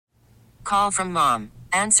call from mom.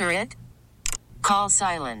 Answer it. Call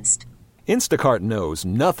silenced. Instacart knows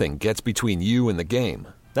nothing gets between you and the game.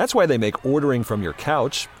 That's why they make ordering from your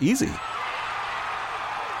couch easy.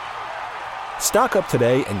 Stock up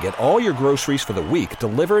today and get all your groceries for the week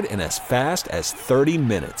delivered in as fast as 30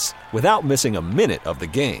 minutes without missing a minute of the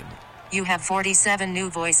game. You have 47 new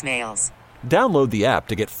voicemails. Download the app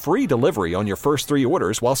to get free delivery on your first 3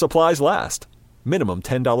 orders while supplies last. Minimum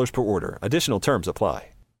 $10 per order. Additional terms apply.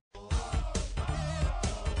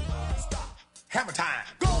 Hammer time.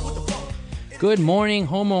 Good morning,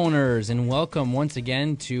 homeowners, and welcome once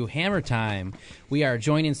again to Hammer Time. We are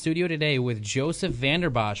joined in studio today with Joseph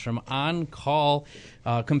Vanderbosch from On Call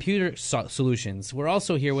Computer Solutions. We're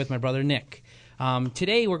also here with my brother Nick.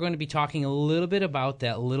 Today we're going to be talking a little bit about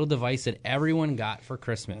that little device that everyone got for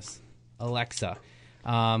Christmas, Alexa.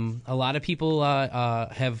 A lot of people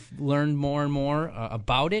have learned more and more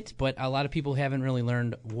about it, but a lot of people haven't really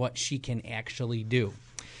learned what she can actually do.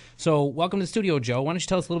 So welcome to the studio, Joe. Why don't you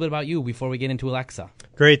tell us a little bit about you before we get into Alexa?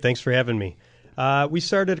 Great. Thanks for having me. We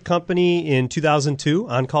started a company in 2002,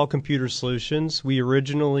 On Call Computer Solutions. We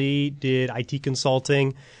originally did IT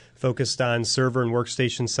consulting, focused on server and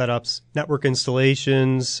workstation setups, network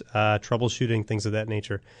installations, troubleshooting, things of that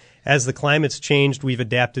nature. As the climate's changed, we've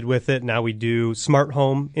adapted with it. Now we do smart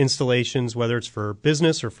home installations, whether it's for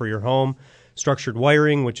business or for your home, structured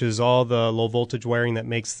wiring, which is all the low-voltage wiring that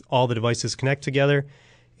makes all the devices connect together,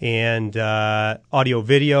 and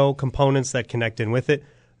audio-video components that connect in with it,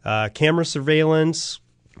 camera surveillance,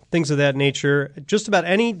 things of that nature. Just about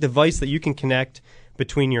any device that you can connect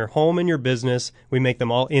between your home and your business, we make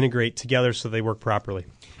them all integrate together so they work properly.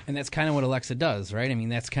 And that's kind of what Alexa does, right? I mean,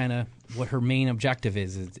 that's kind of what her main objective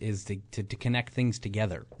is to connect things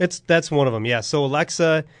together. That's one of them, yeah. So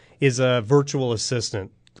Alexa is a virtual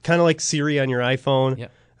assistant, kind of like Siri on your iPhone.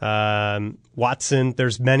 Yep. Watson,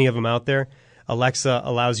 there's many of them out there. Alexa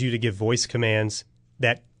allows you to give voice commands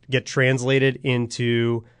that get translated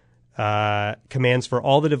into commands for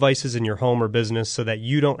all the devices in your home or business so that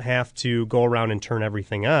you don't have to go around and turn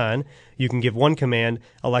everything on. You can give one command.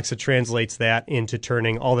 Alexa translates that into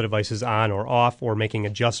turning all the devices on or off or making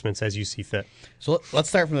adjustments as you see fit. So let's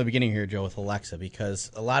start from the beginning here, Joe, with Alexa,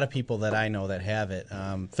 because a lot of people that I know that have it,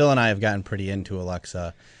 Phil and I have gotten pretty into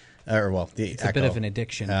Alexa. It's Echo, a bit of an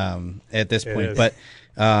addiction at this point. But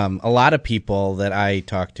a lot of people that I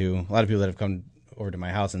talk to, a lot of people that have come over to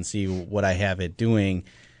my house and see what I have it doing,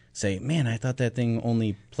 say, man, I thought that thing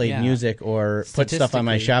only played music or put stuff on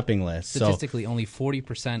my shopping list. Statistically, only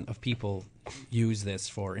 40% of people use this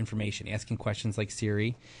for information, asking questions like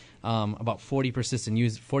Siri. About 40%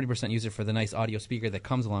 use it for the nice audio speaker that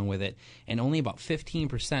comes along with it, and only about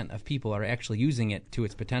 15% of people are actually using it to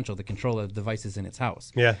its potential to control the devices in its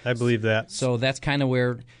house. Yeah, I believe that. So that's kind of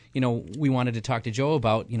where we wanted to talk to Joe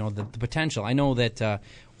about the potential. I know that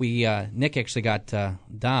Nick actually got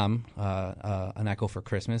Dom an Echo for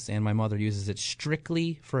Christmas, and my mother uses it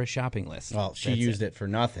strictly for a shopping list. Well, she used it for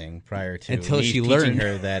nothing prior to until she teaching learned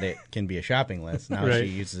her that it can be a shopping list. Now Right.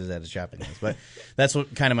 she uses it as a shopping list. But that's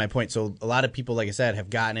kind of my point. So a lot of people, like I said, have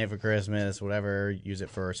gotten it for Christmas, whatever, use it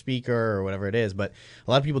for a speaker or whatever it is. But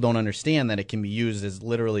a lot of people don't understand that it can be used as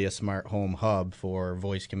literally a smart home hub for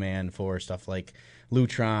voice command, for stuff like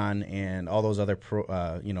Lutron and all those other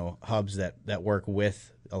hubs that work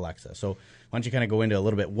with Alexa. So why don't you kind of go into a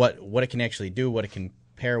little bit what it can actually do, what it can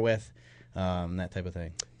pair with, that type of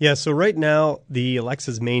thing. Yeah, so right now the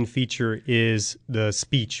Alexa's main feature is the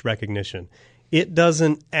speech recognition. It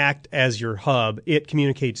doesn't act as your hub. It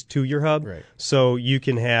communicates to your hub. Right. So you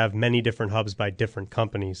can have many different hubs by different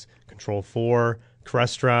companies. Control4,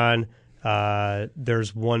 Crestron,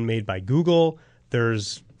 there's one made by Google.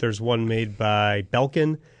 There's one made by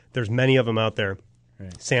Belkin. There's many of them out there.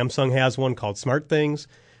 Right. Samsung has one called SmartThings.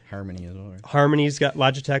 Harmony as well. Right? Harmony's got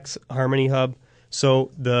Logitech's Harmony Hub.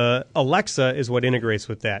 So the Alexa is what integrates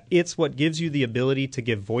with that. It's what gives you the ability to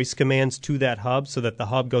give voice commands to that hub so that the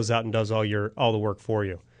hub goes out and does all the work for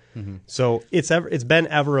you. Mm-hmm. So it's been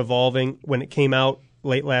ever evolving. When it came out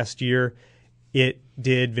late last year, it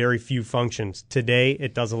did very few functions. Today,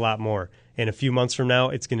 it does a lot more. And a few months from now,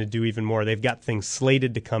 it's going to do even more. They've got things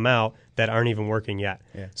slated to come out that aren't even working yet.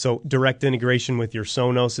 Yeah. So direct integration with your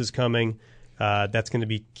Sonos is coming. That's going to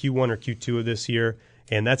be Q1 or Q2 of this year.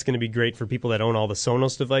 And that's going to be great for people that own all the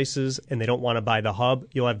Sonos devices and they don't want to buy the hub.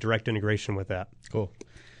 You'll have direct integration with that. Cool.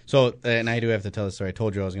 So, and I do have to tell this story. I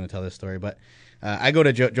told you I was going to tell this story, but I go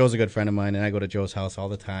to Joe's a good friend of mine, and I go to Joe's house all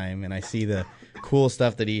the time, and I see the cool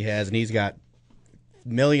stuff that he has, and he's got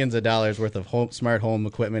millions of dollars worth of smart home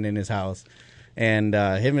equipment in his house. And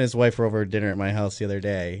him and his wife were over at dinner at my house the other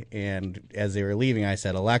day, and as they were leaving, I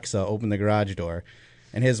said, Alexa, open the garage door.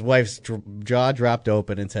 And his wife's jaw dropped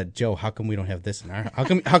open and said, "Joe, how come we don't have this in our?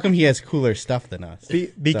 How come he has cooler stuff than us?"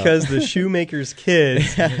 Because the shoemaker's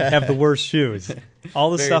kids have the worst shoes.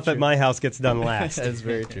 All the Very stuff true. at my house gets done last. That's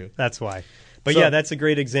very true. That's why. But So- yeah, that's a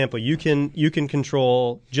great example. You can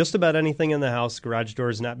control just about anything in the house, garage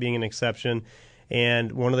doors not being an exception.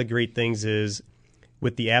 And one of the great things is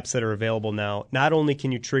with the apps that are available now, not only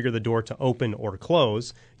can you trigger the door to open or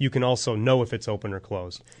close, you can also know if it's open or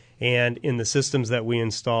closed. And in the systems that we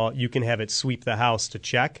install, you can have it sweep the house to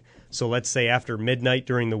check. So let's say after midnight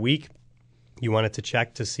during the week, you want it to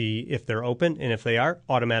check to see if they're open, and if they are,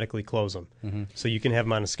 automatically close them. So you can have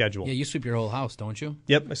them on a schedule. Yeah, you sweep your whole house, don't you?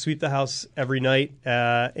 Yep, I sweep the house every night,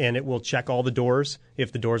 and it will check all the doors.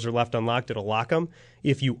 If the doors are left unlocked, it'll lock them.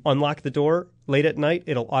 If you unlock the door late at night,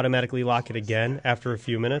 it'll automatically lock it again after a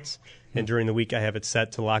few minutes. And during the week, I have it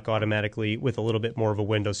set to lock automatically with a little bit more of a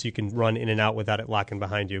window, so you can run in and out without it locking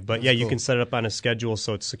behind you. But yeah, you can set it up on a schedule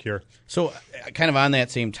so it's secure. So, kind of on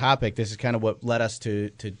that same topic, this is kind of what led us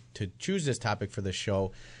to choose this topic for this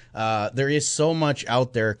show. There is so much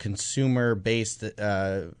out there consumer-based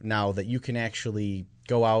now that you can actually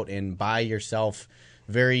go out and buy yourself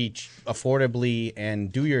very affordably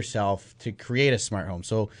and do yourself to create a smart home.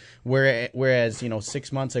 So whereas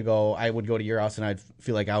 6 months ago I would go to your house and I'd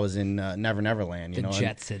feel like I was in Never Land, The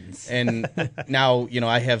Jetsons. and now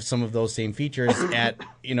I have some of those same features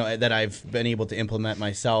that I've been able to implement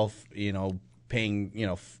myself. Paying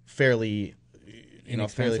fairly.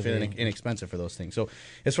 Fairly inexpensive for those things. So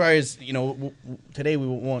as far as, today we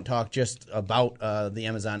won't talk just about the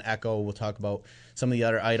Amazon Echo. We'll talk about some of the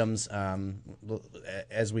other items.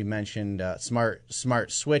 As we mentioned, smart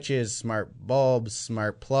switches, smart bulbs,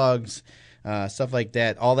 smart plugs, stuff like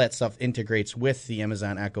that. All that stuff integrates with the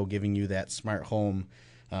Amazon Echo, giving you that smart home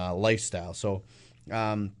lifestyle. So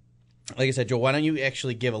like I said, Joe, why don't you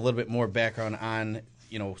actually give a little bit more background on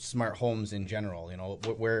smart homes in general,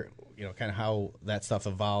 where kind of how that stuff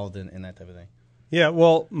evolved and that type of thing. Yeah,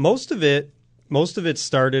 well, most of it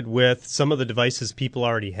started with some of the devices people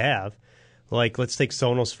already have. Like, let's take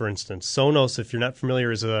Sonos, for instance. Sonos, if you're not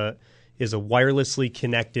familiar, is a wirelessly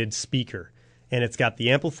connected speaker. And it's got the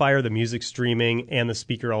amplifier, the music streaming, and the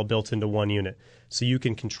speaker all built into one unit. So you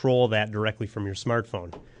can control that directly from your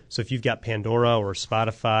smartphone. So if you've got Pandora or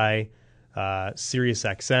Spotify, Sirius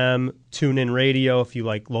XM, TuneIn Radio, if you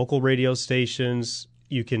like local radio stations,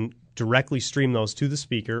 you can directly stream those to the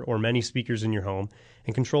speaker or many speakers in your home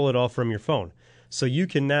and control it all from your phone. So you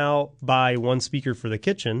can now buy one speaker for the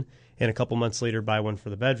kitchen and a couple months later buy one for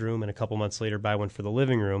the bedroom and a couple months later buy one for the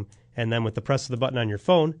living room, and then with the press of the button on your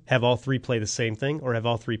phone, have all three play the same thing or have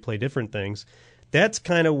all three play different things. That's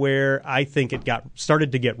kind of where I think it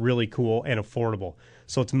started to get really cool and affordable.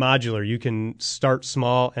 So it's modular. You can start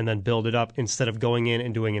small and then build it up instead of going in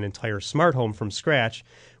and doing an entire smart home from scratch,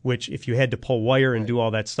 which if you had to pull wire and do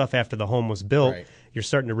all that stuff after the home was built, you're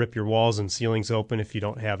starting to rip your walls and ceilings open if you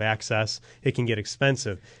don't have access. It can get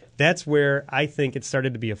expensive. That's where I think it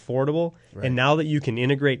started to be affordable. Right. And now that you can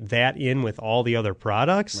integrate that in with all the other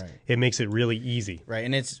products, it makes it really easy. Right.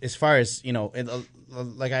 And it's as far as,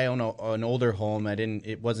 like I own an older home.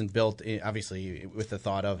 It wasn't built, obviously, with the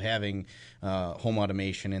thought of having home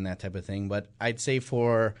automation and that type of thing. But I'd say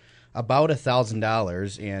for about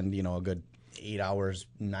 $1,000 and, a good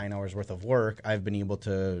 9 hours worth of work, I've been able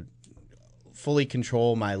to fully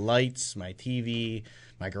control my lights, my TV,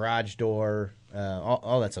 my garage door,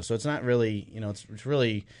 all that stuff. So it's not really, it's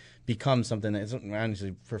really become something that's,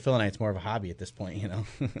 honestly, for Phil and I, it's more of a hobby at this point,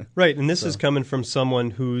 Right, and this is coming from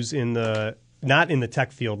someone who's not in the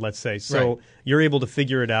tech field, let's say. So you're able to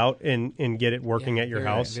figure it out and get it working at your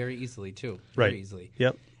house. Very easily, too. Very easily.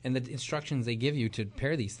 Yep. And the instructions they give you to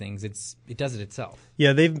pair these things, it does it itself.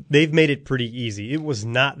 Yeah, they've made it pretty easy. It was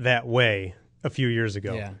not that way a few years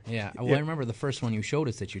ago. Yeah. Well, I remember the first one you showed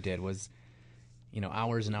us that you did was,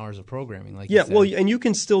 hours and hours of programming. Like yeah, you said. well, and you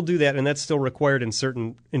can still do that, and that's still required in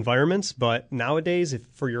certain environments. But nowadays, if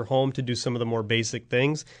for your home to do some of the more basic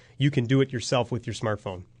things, you can do it yourself with your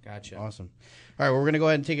smartphone. Gotcha. Awesome. All right, well, we're going to go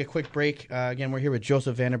ahead and take a quick break. Again, we're here with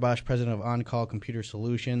Joseph Vanderbosch, president of On Call Computer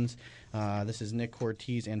Solutions. This is Nick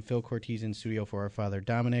Cortese and Phil Cortese in studio for our father,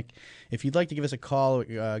 Domenic. If you'd like to give us a call,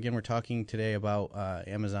 again, we're talking today about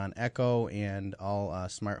Amazon Echo and all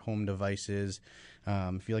smart home devices.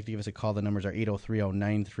 If you'd like to give us a call, the numbers are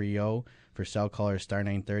 803-0930 for cell callers star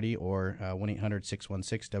 930 or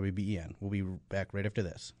 1-800-616-WBEN. We'll be back right after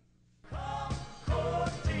this.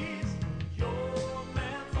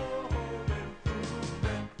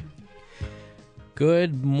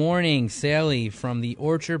 Good morning, Sally from the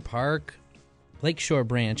Orchard Park Lakeshore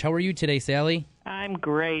branch. How are you today, Sally? I'm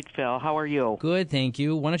great, Phil. How are you? Good, thank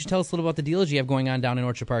you. Why don't you tell us a little about the deals you have going on down in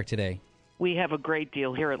Orchard Park today? We have a great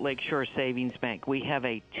deal here at Lakeshore Savings Bank. We have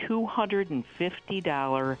a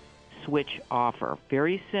 $250 switch offer.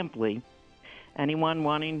 Very simply, anyone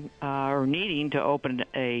wanting or needing to open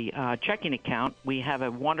a checking account, we have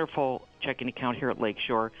a wonderful checking account here at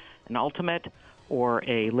Lakeshore, an Ultimate or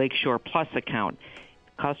a Lakeshore Plus account.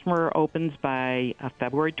 Customer opens by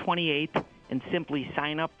February 28th and simply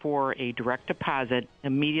sign up for a direct deposit,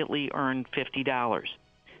 immediately earn $50.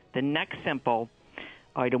 The next simple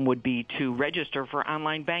item would be to register for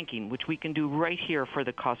online banking, which we can do right here for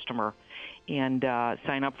the customer, and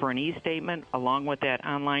sign up for an e-statement along with that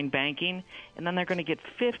online banking, and then they're going to get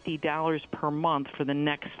 $50 per month for the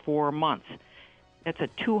next 4 months. That's a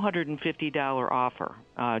 $250 offer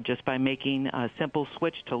just by making a simple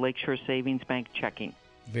switch to Lakeshore Savings Bank checking.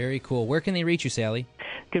 Very cool. Where can they reach you, Sally? You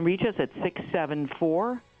can reach us at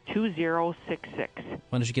 674-2066. Why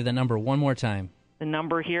don't you give that number one more time? The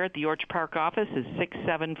number here at the Orchard Park office is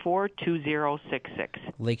 674-2066.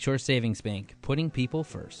 Lakeshore Savings Bank, putting people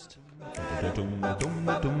first.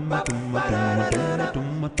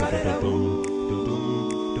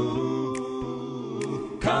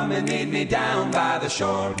 Come and meet me down by the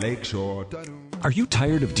shore. Lakeshore. Are you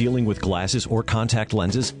tired of dealing with glasses or contact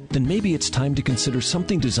lenses? Then maybe it's time to consider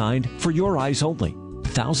something designed for your eyes only.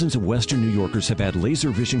 Thousands of Western New Yorkers have had laser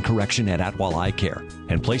vision correction at Atwal Eye Care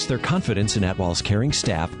and placed their confidence in Atwal's caring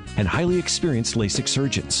staff and highly experienced LASIK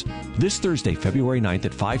surgeons. This Thursday, February 9th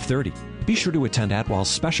at 5:30, be sure to attend Atwal's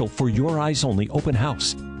special For Your Eyes Only open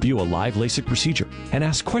house. View a live LASIK procedure and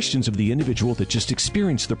ask questions of the individual that just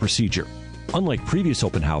experienced the procedure. Unlike previous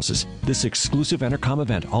open houses, this exclusive Entercom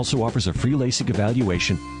event also offers a free LASIK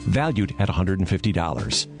evaluation valued at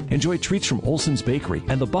 $150. Enjoy treats from Olson's Bakery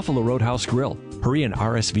and the Buffalo Roadhouse Grill. Hurry and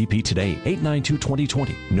RSVP today,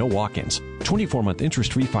 892-2020. No walk-ins. 24-month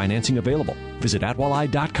interest-free financing available. Visit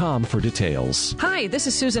atwaleye.com for details. Hi, this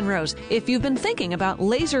is Susan Rose. If you've been thinking about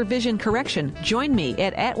laser vision correction, join me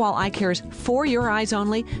at Atwal Eye Care's For Your Eyes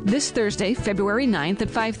Only this Thursday, February 9th at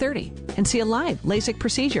 5:30, and see a live LASIK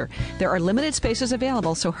procedure. There are limited spaces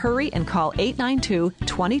available, so hurry and call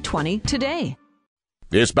 892-2020 today.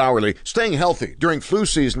 It's Bowerly. Staying healthy during flu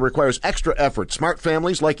season requires extra effort. Smart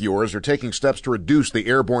families like yours are taking steps to reduce the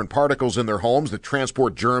airborne particles in their homes that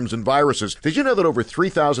transport germs and viruses. Did you know that over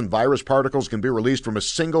 3,000 virus particles can be released from a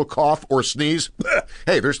single cough or sneeze?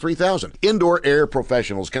 Hey, there's 3,000. Indoor Air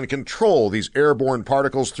Professionals can control these airborne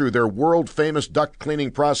particles through their world-famous duct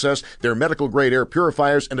cleaning process, their medical-grade air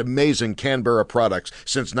purifiers, and amazing Canberra products.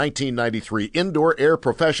 Since 1993, Indoor Air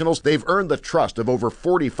Professionals, they've earned the trust of over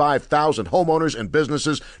 45,000 homeowners and businesses.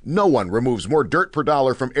 No one removes more dirt per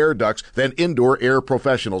dollar from air ducts than Indoor Air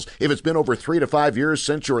Professionals. If it's been over 3 to 5 years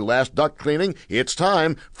since your last duct cleaning, it's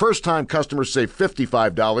time. First-time customers save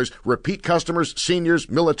 $55. Repeat customers, seniors,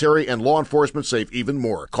 military, and law enforcement save even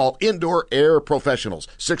more. Call Indoor Air Professionals,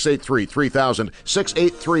 683-3000,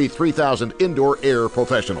 683-3000, Indoor Air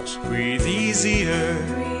Professionals. Breathe easier.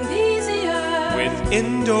 Breathe easier. With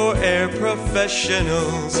Indoor Air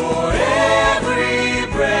Professionals. For every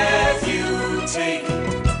breath you take.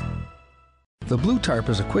 The Blue Tarp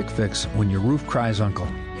is a quick fix when your roof cries uncle.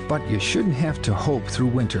 But you shouldn't have to hope through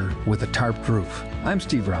winter with a tarped roof. I'm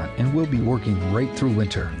Steve Rott, and we'll be working right through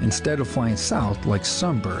winter instead of flying south like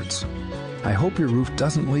some birds. I hope your roof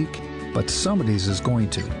doesn't leak, but somebody's is going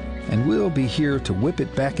to. And we'll be here to whip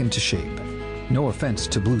it back into shape. No offense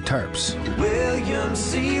to Blue Tarps. William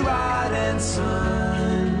C. Rod and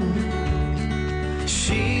Son.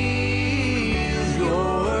 She's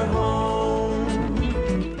your home.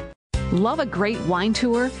 Love a great wine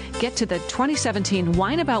tour? Get to the 2017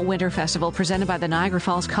 Wine About Winter Festival presented by the Niagara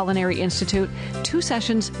Falls Culinary Institute. 2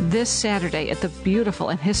 sessions this Saturday at the beautiful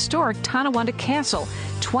and historic Tonawanda Castle.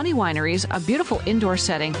 20 wineries, a beautiful indoor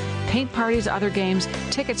setting, paint parties, other games.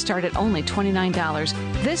 Tickets start at only $29.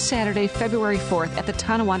 This Saturday, February 4th at the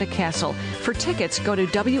Tonawanda Castle. For tickets, go to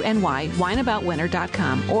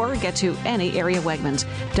WNYWineAboutWinter.com or get to any area Wegmans.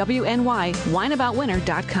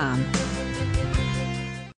 WNYWineAboutWinter.com.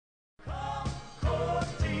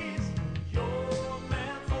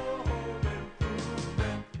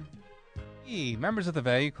 Hey, members of the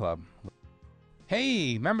Value Club.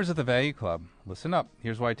 Hey, members of the Value Club. Listen up.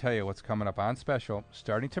 Here's why I tell you what's coming up on special.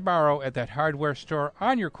 Starting tomorrow at that hardware store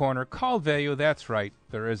on your corner called Value. That's right.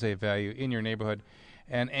 There is a Value in your neighborhood.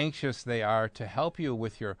 And anxious they are to help you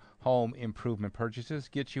with your home improvement purchases.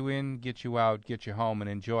 Get you in, get you out, get you home,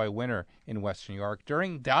 and enjoy winter in Western New York.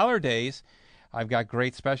 During Dollar Days, I've got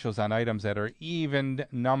great specials on items that are even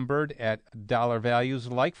numbered at dollar values.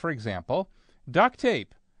 Like, for example, duct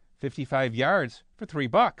tape. 55 yards for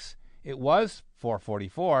 $3. It was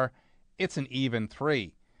 $444. It's an even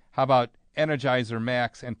 3. How about Energizer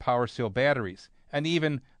Max and Power Seal batteries? And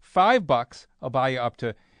even $5 will buy you up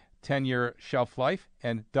to 10-year shelf life,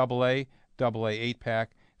 and AA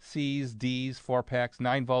 8-pack, C's, D's, 4-packs,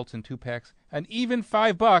 9 volts and 2-packs, and even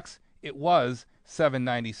 $5, it was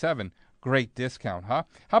 $7.97. Great discount, huh?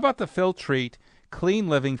 How about the Filtrete Clean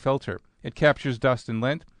Living Filter? It captures dust and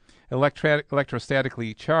lint,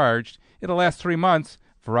 electrostatically charged. It'll last 3 months,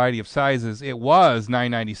 variety of sizes. It was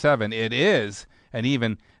 $9.97. It is an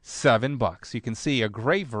even $7. You can see a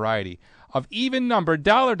great variety of even-numbered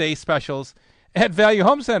Dollar Day specials at Value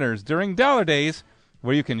Home Centers during Dollar Days,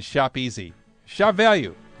 where you can shop easy. Shop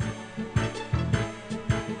value.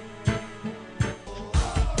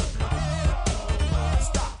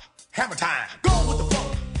 Hammer time. Go with the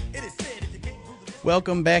flow.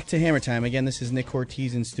 Welcome back to Hammer Time. Again, this is Nick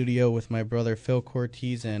Cortese in studio with my brother Phil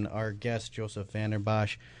Cortese and our guest Joseph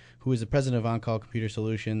Vanderbosch, who is the president of On Call Computer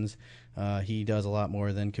Solutions. He does a lot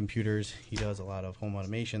more than computers. He does a lot of home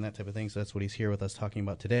automation, that type of thing. So that's what he's here with us talking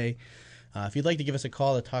about today. If you'd like to give us a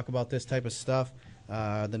call to talk about this type of stuff,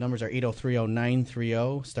 the numbers are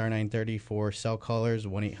 803-0930, star 930 for cell callers,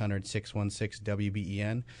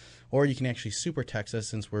 1-800-616-WBEN. Or you can actually super text us,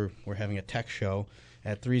 since we're having a text show,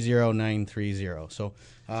 at 30930. So,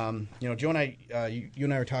 Joe and I, you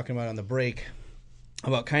and I were talking about on the break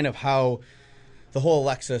about kind of how the whole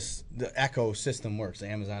the Echo system works, the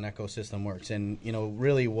Amazon Echo system works, and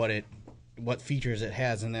really what features it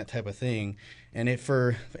has and that type of thing. And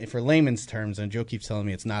for layman's terms, and Joe keeps telling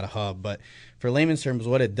me it's not a hub, but for layman's terms,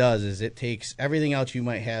 what it does is it takes everything else you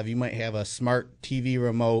might have. You might have a smart TV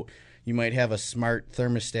remote, you might have a smart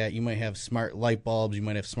thermostat, you might have smart light bulbs, you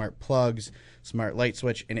might have smart plugs, smart light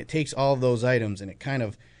switch, and it takes all of those items and it kind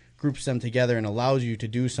of groups them together and allows you to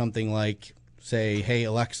do something like, say, hey,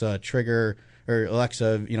 Alexa, trigger, or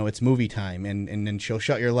Alexa, it's movie time, and then she'll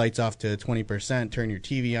shut your lights off to 20%, turn your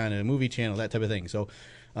TV on at a movie channel, that type of thing. So,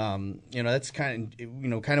 that's kind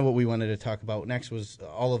of what we wanted to talk about next, was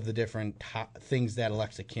all of the different things that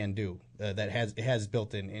Alexa can do that it has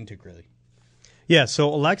built in integrally. Yeah,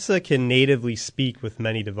 so Alexa can natively speak with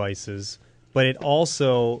many devices, but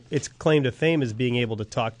its claim to fame is being able to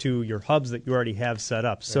talk to your hubs that you already have set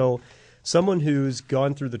up. Right. So someone who's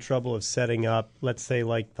gone through the trouble of setting up, let's say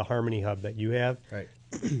like the Harmony Hub that you have, right.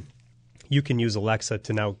 You can use Alexa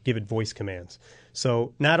to now give it voice commands.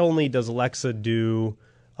 So not only does Alexa do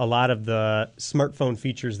a lot of the smartphone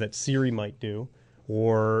features that Siri might do,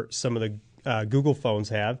 or some of the Google phones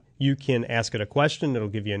have, you can ask it a question, it'll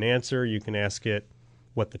give you an answer. You can ask it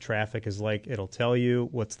what the traffic is like, it'll tell you.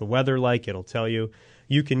 What's the weather like, it'll tell you.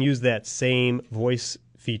 You can use that same voice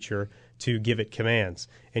feature to give it commands.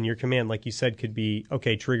 And your command, like you said, could be,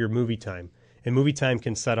 okay, trigger movie time. And movie time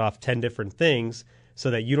can set off 10 different things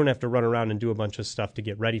so that you don't have to run around and do a bunch of stuff to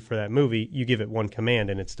get ready for that movie. You give it one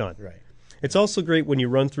command and it's done. Right. It's also great when you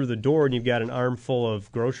run through the door and you've got an armful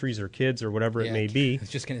of groceries or kids or whatever it may be. I was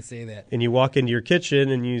just going to say that. And you walk into your kitchen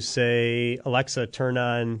and you say, Alexa, turn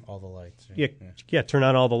on all the lights. Yeah, turn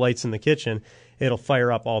on all the lights in the kitchen. It'll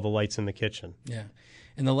fire up all the lights in the kitchen. Yeah.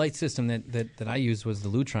 And the light system that I used was the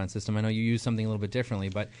Lutron system. I know you use something a little bit differently,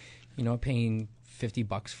 but paying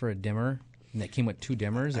 $50 for a dimmer, and that came with 2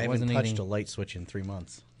 dimmers. I haven't touched a light switch in 3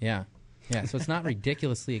 months. Yeah. Yeah, so it's not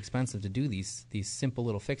ridiculously expensive to do these simple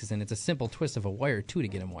little fixes, and it's a simple twist of a wire, too, to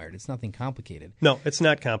get them wired. It's nothing complicated. No, it's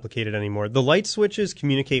not complicated anymore. The light switches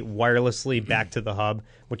communicate wirelessly back to the hub,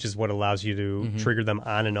 which is what allows you to trigger them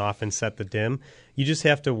on and off and set the dim. You just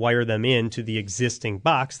have to wire them into the existing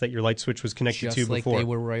box that your light switch was connected to before. Just like they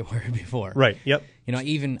were wired before. Right, yep. I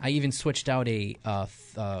even switched out I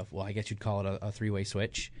guess you'd call it a 3-way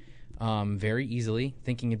switch. Very easily,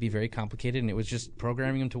 thinking it'd be very complicated, and it was just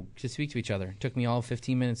programming them to speak to each other. It took me all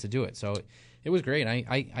 15 minutes to do it, so it was great.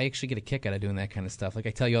 I actually get a kick out of doing that kind of stuff. Like I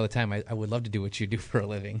tell you all the time, I would love to do what you do for a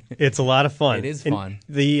living. It's a lot of fun. It is fun.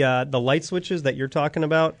 And the light switches that you're talking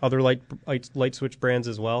about, other light switch brands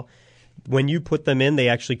as well, when you put them in, they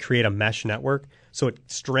actually create a mesh network, so it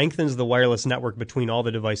strengthens the wireless network between all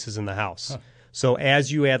the devices in the house. Huh. So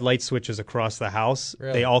as you add light switches across the house,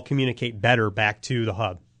 they all communicate better back to the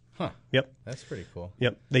hub. Huh. Yep. That's pretty cool.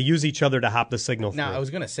 Yep. They use each other to hop the signal through. Now, I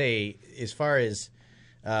was going to say, as far as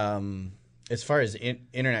internet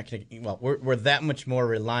connectivity, well, we're that much more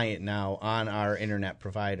reliant now on our internet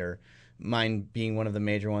provider, mine being one of the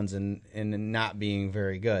major ones and not being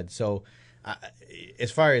very good. So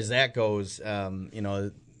as far as that goes, on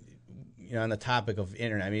the topic of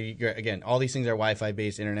internet, I mean, again, all these things are Wi-Fi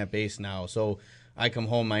based, internet based now. So I come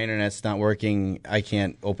home, my internet's not working, I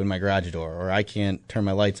can't open my garage door, or I can't turn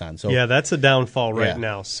my lights on. So yeah, that's a downfall right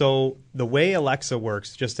now. So the way Alexa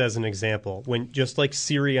works, just as an example, when just like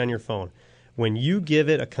Siri on your phone, when you give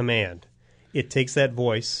it a command, it takes that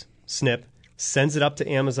voice, snip, sends it up to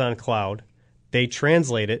Amazon Cloud, they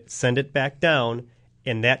translate it, send it back down,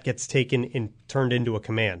 and that gets taken and turned into a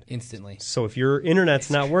command. Instantly. So if your internet's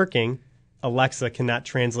not working, Alexa cannot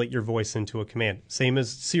translate your voice into a command. Same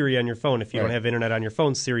as Siri on your phone. If you don't have internet on your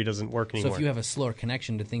phone, Siri doesn't work anymore. So if you have a slower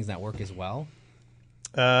connection, do things not work as well?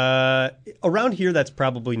 Around here, that's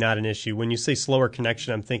probably not an issue. When you say slower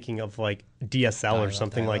connection, I'm thinking of like DSL or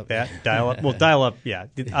something like that. Dial-up. Well, dial-up, yeah.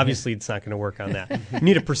 Obviously, it's not going to work on that. You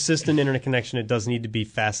need a persistent internet connection. It does need to be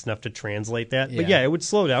fast enough to translate that. But yeah, it would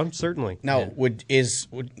slow down, certainly. Now, and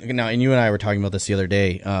you and I were talking about this the other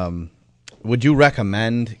day. Would you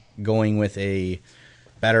recommend going with a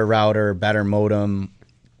better router, better modem,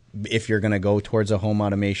 if you're going to go towards a home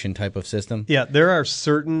automation type of system? Yeah, there are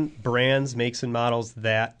certain brands, makes, and models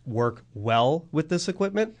that work well with this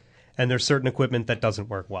equipment, and there's certain equipment that doesn't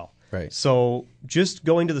work well. Right. So just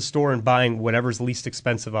going to the store and buying whatever's least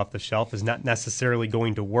expensive off the shelf is not necessarily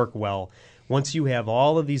going to work well once you have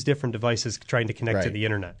all of these different devices trying to connect to the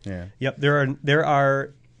internet. Yeah. Yep, there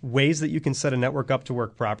are ways that you can set a network up to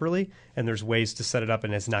work properly, and there's ways to set it up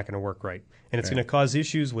and it's not going to work right. And it's going to cause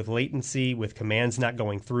issues with latency, with commands not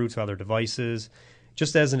going through to other devices.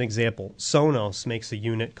 Just as an example, Sonos makes a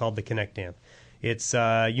unit called the Connect Amp. It's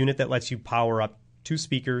a unit that lets you power up 2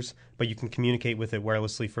 speakers, but you can communicate with it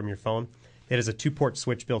wirelessly from your phone. It has a 2-port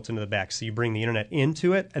switch built into the back, so you bring the internet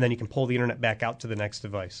into it, and then you can pull the internet back out to the next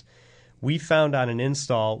device. We found on an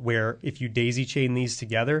install where if you daisy chain these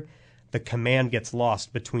together, the command gets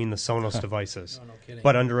lost between the Sonos devices. Oh, no kidding.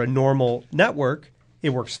 But under a normal network, it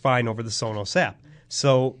works fine over the Sonos app.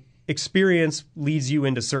 So experience leads you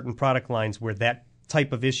into certain product lines where that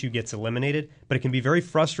type of issue gets eliminated, but it can be very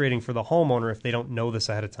frustrating for the homeowner if they don't know this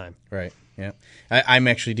ahead of time. Right, yeah. I'm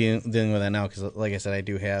actually dealing with that now because, like I said, I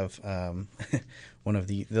do have one of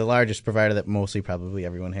the largest provider that mostly probably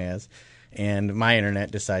everyone has, and my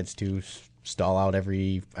internet decides to stall out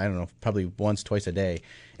every, I don't know, probably once, twice a day.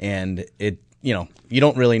 And it, you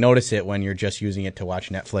don't really notice it when you're just using it to watch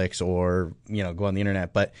Netflix or, go on the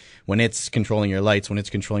internet. But when it's controlling your lights, when it's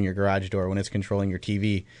controlling your garage door, when it's controlling your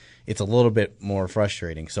TV, it's a little bit more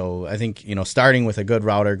frustrating. So I think, starting with a good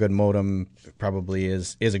router, good modem probably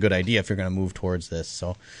is a good idea if you're going to move towards this.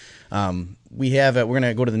 So we're going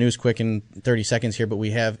to go to the news quick in 30 seconds here, but we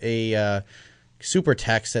have a super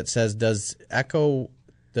text that says, does Echo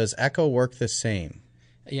work the same?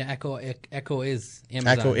 Yeah, Echo is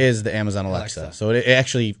Amazon. Echo is the Amazon Alexa. So it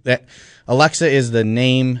actually, Alexa is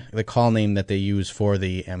the call name that they use for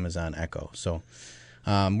the Amazon Echo. So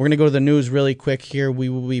we're going to go to the news really quick here. We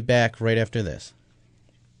will be back right after this.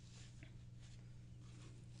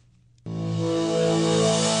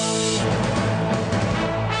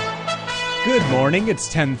 Good morning.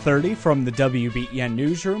 It's 10:30 from the WBEN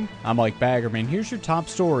Newsroom. I'm Mike Baggerman. Here's your top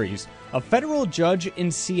stories. A federal judge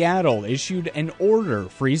in Seattle issued an order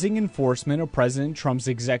freezing enforcement of President Trump's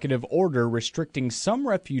executive order restricting some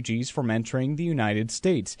refugees from entering the United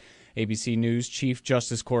States. ABC News Chief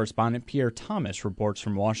Justice Correspondent Pierre Thomas reports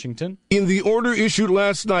from Washington. In the order issued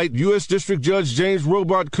last night, U.S. District Judge James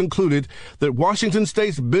Robart concluded that Washington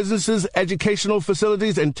State's businesses, educational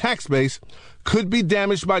facilities, and tax base could be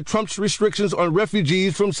damaged by Trump's restrictions on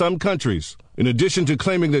refugees from some countries. In addition to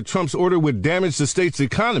claiming that Trump's order would damage the state's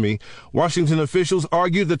economy, Washington officials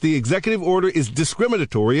argued that the executive order is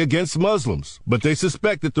discriminatory against Muslims, but they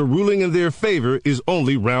suspect that the ruling in their favor is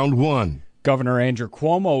only round one. Governor Andrew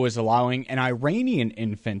Cuomo is allowing an Iranian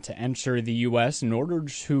infant to enter the U.S. in order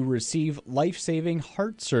to receive life-saving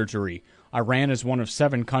heart surgery. Iran is one of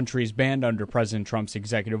 7 countries banned under President Trump's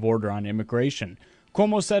executive order on immigration.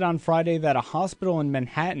 Cuomo said on Friday that a hospital in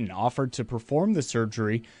Manhattan offered to perform the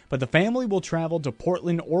surgery, but the family will travel to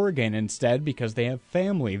Portland, Oregon instead because they have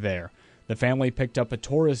family there. The family picked up a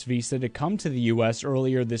tourist visa to come to the U.S.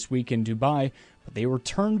 earlier this week in Dubai, but they were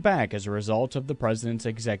turned back as a result of the president's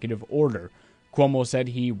executive order. Cuomo said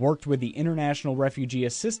he worked with the International Refugee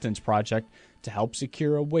Assistance Project to help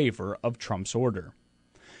secure a waiver of Trump's order.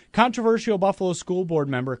 Controversial Buffalo School Board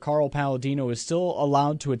member Carl Palladino is still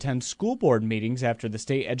allowed to attend school board meetings after the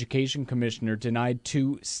state education commissioner denied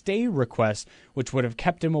 2 stay requests, which would have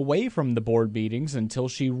kept him away from the board meetings until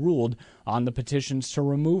she ruled on the petitions to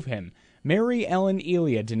remove him. Mary Ellen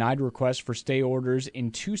Elia denied requests for stay orders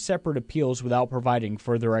in 2 separate appeals without providing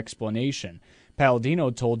further explanation.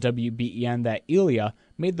 Palladino told WBEN that Elia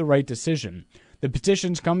made the right decision. The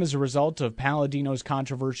petitions come as a result of Palladino's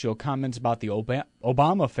controversial comments about the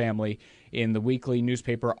Obama family in the weekly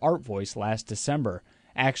newspaper Art Voice last December.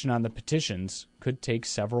 Action on the petitions could take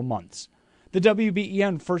several months. The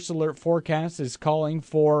WBEN First Alert forecast is calling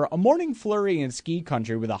for a morning flurry in ski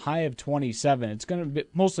country with a high of 27. It's going to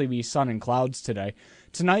mostly be sun and clouds today.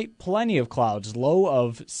 Tonight, plenty of clouds, low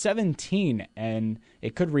of 17, and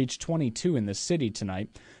it could reach 22 in the city tonight.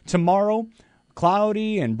 Tomorrow,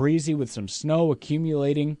 cloudy and breezy with some snow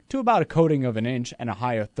accumulating to about a coating of an inch and a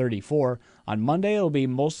high of 34. On Monday, it'll be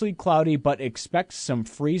mostly cloudy, but expect some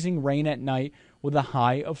freezing rain at night with a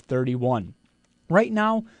high of 31. Right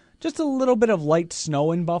now, just a little bit of light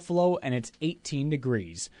snow in Buffalo, and it's 18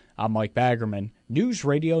 degrees. I'm Mike Baggerman, News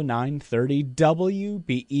Radio 930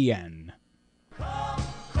 WBEN.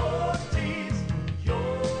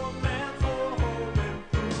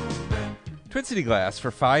 Twin City Glass,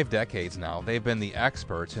 for 5 decades now, they've been the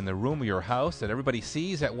experts in the room of your house that everybody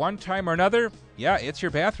sees at one time or another. Yeah, it's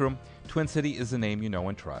your bathroom. Twin City is the name you know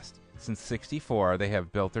and trust. Since '64, they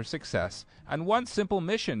have built their success on one simple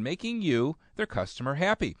mission, making you, their customer,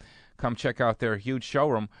 happy. Come check out their huge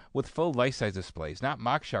showroom with full life-size displays, not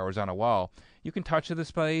mock showers on a wall. You can touch the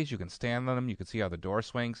displays, you can stand on them, you can see how the door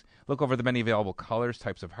swings, look over the many available colors,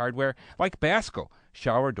 types of hardware, like Basco,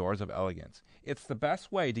 shower doors of elegance. It's the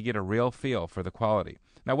best way to get a real feel for the quality.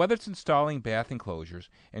 Now, whether it's installing bath enclosures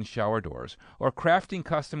and shower doors or crafting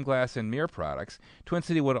custom glass and mirror products, Twin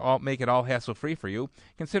City would make it all hassle-free for you,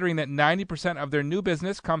 considering that 90% of their new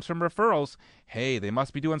business comes from referrals. Hey, they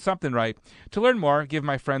must be doing something right. To learn more, give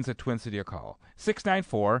my friends at Twin City a call.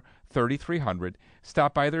 694-3300.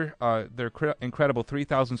 Stop by their incredible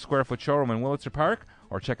 3,000-square-foot showroom in Willitzer Park,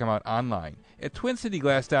 or check them out online at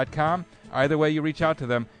twincityglass.com. Either way you reach out to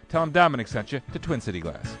them, tell them Domenic sent you to Twin City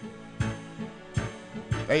Glass.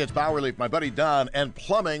 Hey, it's Bowerleaf, my buddy Don, and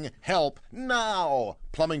plumbing help now.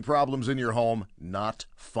 Plumbing problems in your home, not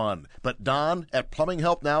fun. But Don at Plumbing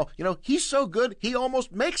Help Now, he's so good, he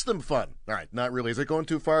almost makes them fun. All right, not really. Is it going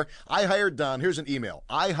too far? I hired Don. Here's an email.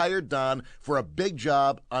 I hired Don for a big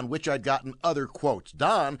job on which I'd gotten other quotes.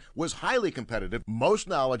 Don was highly competitive, most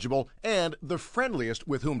knowledgeable, and the friendliest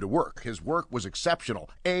with whom to work. His work was exceptional.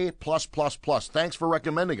 A+++. Thanks for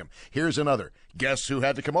recommending him. Here's another. Guess who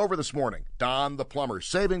had to come over this morning? Don the plumber,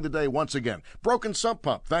 saving the day once again. Broken sump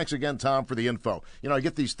pump. Thanks again, Tom, for the info. I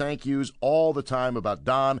get these thank yous all the time about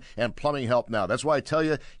Don and Plumbing Help Now. That's why I tell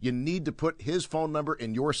you, you need to put his phone number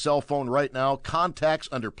in your cell phone right now. Contacts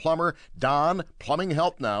under plumber, Don, Plumbing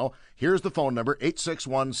Help Now. Here's the phone number,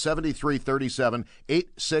 861-7337,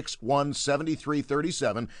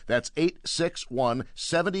 861-7337. That's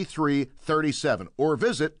 861-7337. Or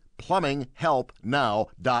visit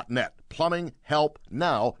plumbinghelpnow.net.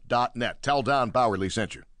 plumbinghelpnow.net. Tell Don Bowerly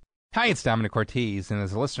sent you. Hi, it's Domenic Cortese, and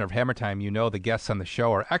as a listener of Hammer Time, you know the guests on the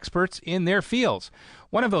show are experts in their fields.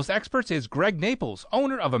 One of those experts is Greg Naples,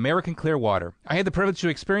 owner of American Clear Water. I had the privilege to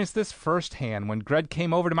experience this firsthand when Greg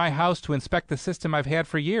came over to my house to inspect the system I've had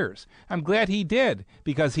for years. I'm glad he did,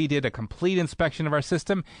 because he did a complete inspection of our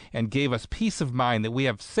system and gave us peace of mind that we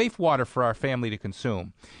have safe water for our family to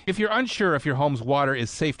consume. If you're unsure if your home's water is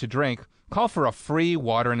safe to drink, call for a free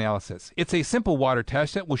water analysis. It's a simple water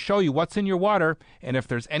test that will show you what's in your water and if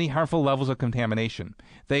there's any harmful levels of contamination.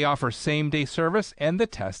 They offer same-day service, and the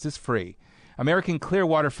test is free. American Clear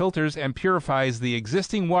Water filters and purifies the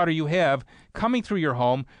existing water you have coming through your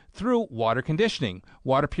home through water conditioning,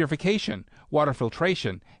 water purification, water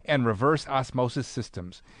filtration, and reverse osmosis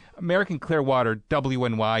systems. American Clear Water,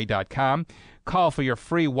 WNY.com. Call for your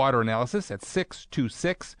free water analysis at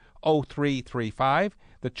 626-0335.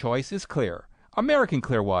 The choice is clear. American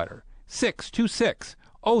Clear Water,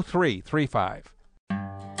 626-0335.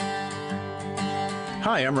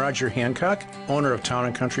 Hi, I'm Roger Hancock, owner of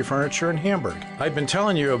Town & Country Furniture in Hamburg. I've been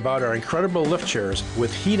telling you about our incredible lift chairs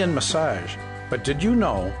with heat and massage. But did you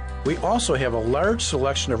know we also have a large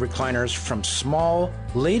selection of recliners from small,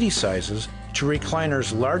 lady sizes to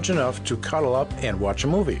recliners large enough to cuddle up and watch a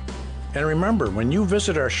movie? And remember, when you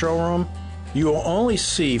visit our showroom, you will only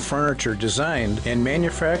see furniture designed and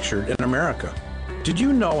manufactured in America. Did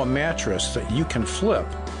you know a mattress that you can flip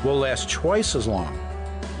will last twice as long?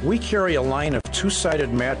 We carry a line of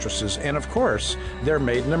two-sided mattresses, and of course, they're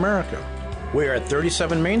made in America. We are at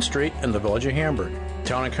 37 Main Street in the village of Hamburg.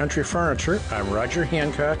 Town & Country Furniture, I'm Roger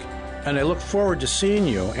Hancock, and I look forward to seeing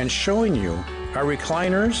you and showing you our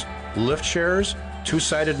recliners, lift chairs,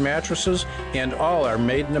 two-sided mattresses, and all our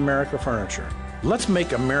made in America furniture. Let's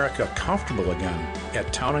make America comfortable again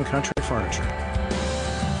at Town & Country Furniture.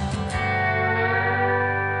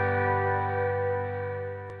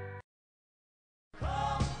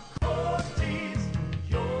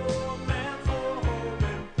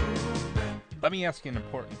 let me ask you an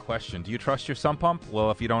important question. Do you trust your sump pump? Well,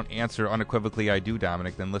 if you don't answer unequivocally, I do,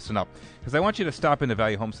 Dominic, then listen up. Because I want you to stop into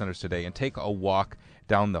Value Home Centers today and take a walk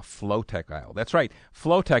down the Flowtech aisle. That's right,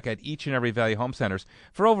 Flowtech at each and every Value Home Centers.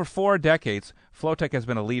 For over 4 decades, Flowtech has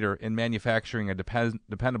been a leader in manufacturing a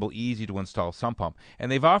dependable, easy-to-install sump pump,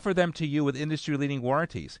 and they've offered them to you with industry-leading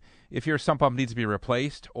warranties. If your sump pump needs to be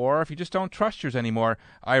replaced, or if you just don't trust yours anymore,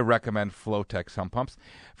 I recommend Flowtech sump pumps.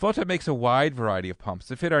 Flowtech makes a wide variety of pumps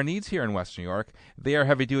to fit our needs here in West New York. They are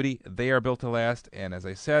heavy-duty, they are built to last, and as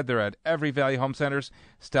I said, they're at every Value Home Centers.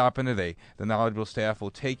 Stop in today. The knowledgeable staff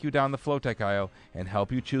will take you down the Flowtech aisle and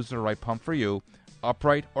help you choose the right pump for you,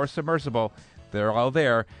 upright or submersible. They're all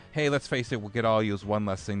there. Hey, let's face it, we could all use one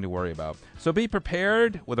less thing to worry about. So be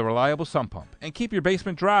prepared with a reliable sump pump and keep your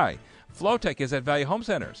basement dry. Flowtech is at Value Home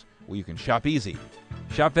Centers, where you can shop easy.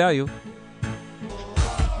 Shop value.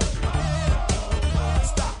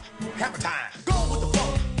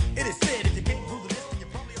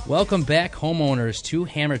 Welcome back, homeowners, to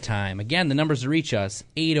Hammer Time. Again, the numbers to reach us,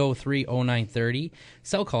 803-0930.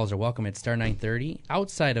 Cell calls are welcome at star 930.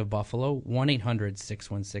 Outside of Buffalo,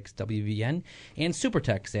 1-800-616-WVN. And super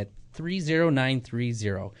text at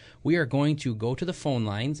 30930. We are going to go to the phone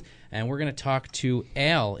lines, and we're going to talk to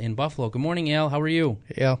Al in Buffalo. Good morning, Al. How are you?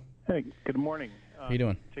 Hey, Al. Hey, good morning. How you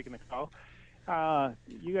doing? Taking the call.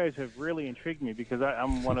 You guys have really intrigued me because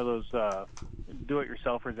I'm one of those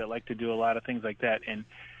do-it-yourselfers that like to do a lot of things like that. And,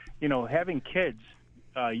 you know, having kids,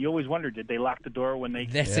 you always wonder, did they lock the door when they...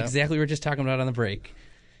 That's exactly what we were just talking about on the break.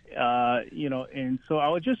 You know, and so I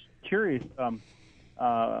was just curious,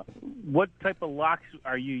 what type of locks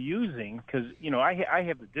are you using? Because, you know, I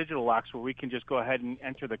have the digital locks where we can just go ahead and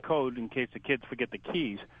enter the code in case the kids forget the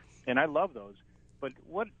keys, and I love those. But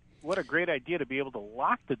what a great idea to be able to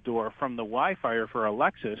lock the door from the Wi-Fi or for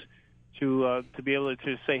Alexis to be able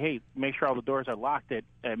to say, hey, make sure all the doors are locked at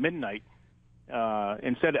midnight.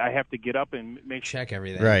 Instead, I have to get up and check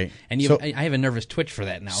everything. Right. And I have a nervous twitch for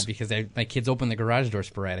that now because my kids open the garage door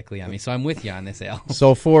sporadically on me. So I'm with you on this, Al.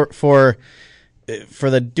 So for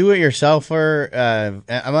the do-it-yourselfer,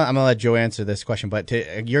 I'm gonna let Joe answer this question. But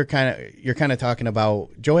you're kind of talking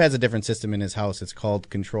about, Joe has a different system in his house. It's called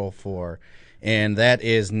Control 4. And that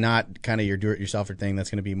is not kind of your do-it-yourselfer thing.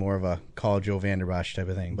 That's going to be more of a call Joe Vanderbosch type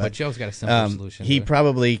of thing. But Joe's got a simple solution. He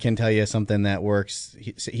probably can tell you something that works.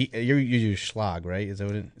 You use Schlag, right? Is that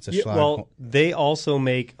what it's a Schlag? Well, they also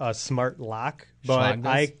make a smart lock, but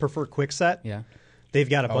I prefer Quickset. Yeah. They've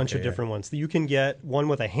got a bunch of different ones. You can get one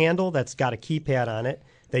with a handle that's got a keypad on it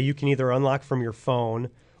that you can either unlock from your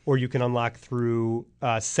phone or you can unlock through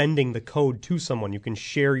sending the code to someone. You can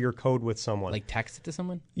share your code with someone. Like text it to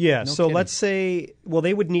someone? Yeah. No so kidding. let's say, well,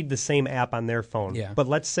 they would need the same app on their phone. Yeah. But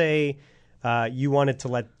let's say you wanted to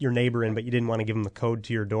let your neighbor in, but you didn't want to give them the code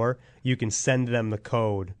to your door. You can send them the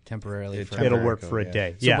code. Temporarily. It'll work for a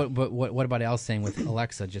day. So, yeah. But what about Al saying with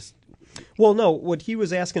Alexa just... Well, no, what he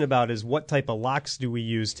was asking about is what type of locks do we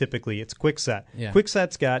use typically? It's Quickset. Yeah.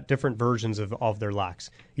 Quickset's got different versions of their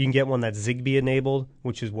locks. You can get one that's Zigbee enabled,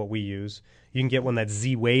 which is what we use. You can get one that's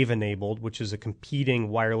Z-Wave enabled, which is a competing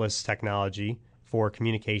wireless technology for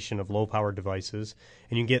communication of low-power devices.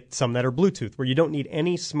 And you can get some that are Bluetooth, where you don't need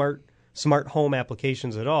any smart home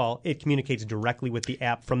applications at all. It communicates directly with the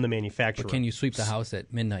app from the manufacturer. But can you sweep the house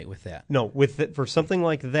at midnight with that? No, for something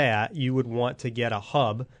like that, you would want to get a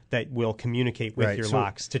hub that will communicate with your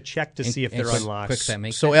locks to check to see if they're unlocked.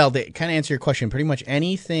 So, Al, to kind of answer your question, pretty much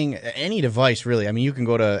anything, any device really. I mean, you can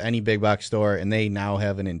go to any big box store and they now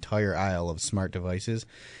have an entire aisle of smart devices.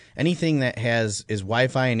 Anything that is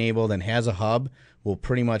Wi-Fi enabled and has a hub will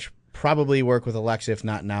pretty much probably work with Alexa. If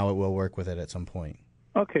not now, it will work with it at some point.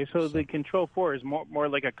 Okay, so the Control 4 is more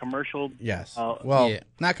like a commercial. Yes.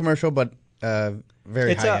 Not commercial, but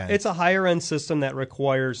very high-end. It's a higher-end system that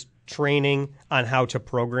requires training on how to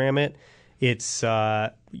program it. It's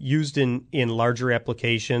used in larger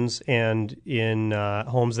applications and in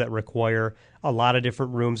homes that require a lot of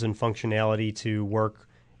different rooms and functionality to work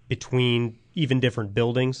between even different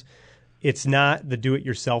buildings. It's not the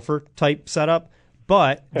do-it-yourselfer type setup.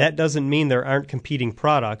 But that doesn't mean there aren't competing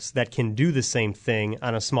products that can do the same thing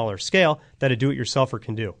on a smaller scale that a do-it-yourselfer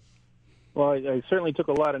can do. Well, I certainly took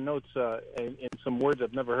a lot of notes in some words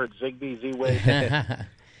I've never heard. Zigbee, Z-Wave.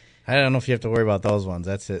 I don't know if you have to worry about those ones.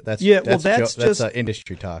 That's it. That's just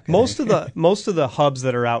industry talk. Most of the hubs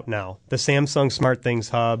that are out now, the Samsung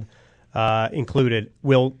SmartThings hub included,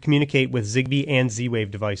 will communicate with Zigbee and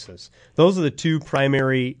Z-Wave devices. Those are the two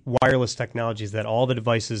primary wireless technologies that all the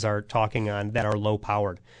devices are talking on that are low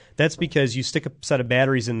powered. That's because you stick a set of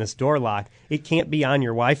batteries in this door lock, it can't be on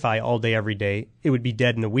your Wi-Fi all day every day. It would be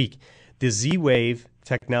dead in a week. The Z-Wave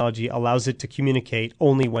technology allows it to communicate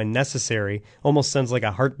only when necessary, almost sends like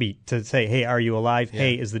a heartbeat to say, hey, are you alive?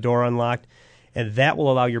 Hey, is the door unlocked? And that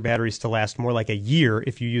will allow your batteries to last more like a year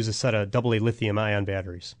if you use a set of AA lithium-ion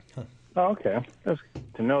batteries. Oh, okay. That's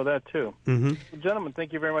good to know that, too. Mm-hmm. Well, gentlemen,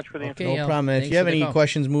 thank you very much for the information. No problem. And if you have any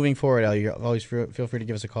questions moving forward, you always feel free to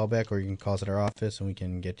give us a call back, or you can call us at our office, and we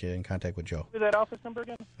can get you in contact with Joe. Do that office number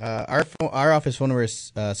again? Our office phone number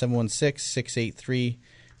is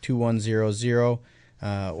 716-683-2100.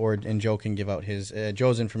 And Joe can give out his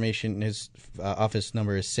Joe's information. His office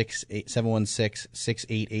number is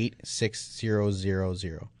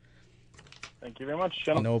 716-688-6000. Thank you very much,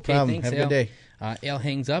 gentlemen. No problem. Thanks, Have a good day. Al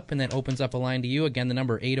hangs up and then opens up a line to you. Again, the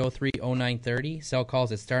number 803-0930. Cell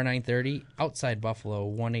calls at star 930. Outside Buffalo,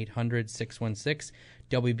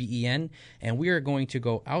 1-800-616-WBEN. And we are going to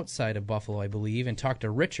go outside of Buffalo, I believe, and talk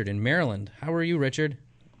to Richard in Maryland. How are you, Richard?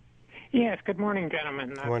 Yes, good morning,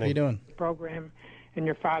 gentlemen. How are you doing? Program and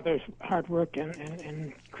your father's hard work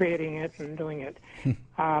in creating it and doing it.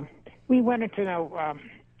 We wanted to know,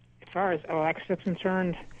 as far as Alexa is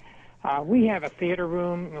concerned, we have a theater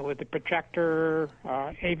room with the projector,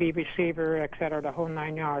 AV receiver, et cetera, the whole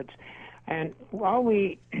 9 yards. And all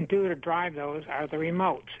we do to drive those are the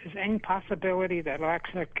remotes. Is there any possibility that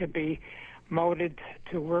Alexa could be moded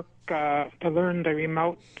to work, to learn the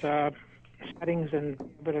remote settings and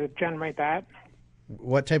be able to generate that?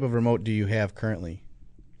 What type of remote do you have currently?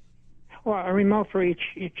 Well, a remote for each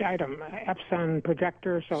item. Epson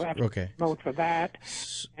projector, so Epson remote for that.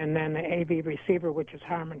 And then the AV receiver, which is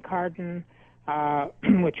Harman Kardon,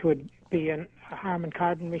 which would be a Harman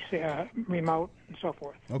Kardon remote, and so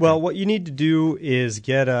forth. Okay. Well, what you need to do is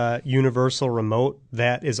get a universal remote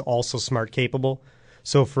that is also smart capable.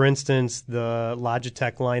 So, for instance, the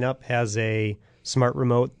Logitech lineup has a smart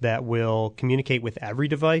remote that will communicate with every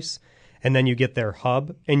device, and then you get their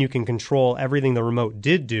hub, and you can control everything the remote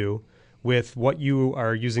did do with what you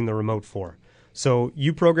are using the remote for. So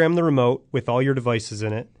you program the remote with all your devices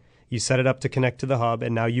in it, you set it up to connect to the hub,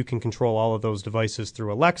 and now you can control all of those devices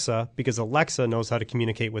through Alexa because Alexa knows how to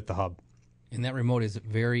communicate with the hub. And that remote is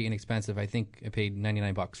very inexpensive. I think I paid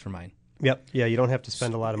 $99 for mine. Yep. Yeah, you don't have to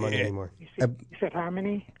spend a lot of money anymore. You said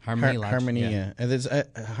Harmony? Harmony, yeah. There's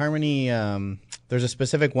Harmony. There's a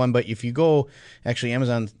specific one, but if you go, actually,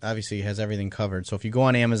 Amazon obviously has everything covered. So if you go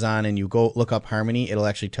on Amazon and you go look up Harmony, it'll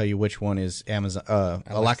actually tell you which one is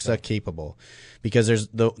Alexa capable, because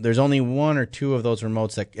there's only one or two of those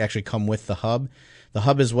remotes that actually come with the hub. The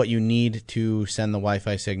hub is what you need to send the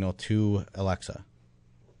Wi-Fi signal to Alexa.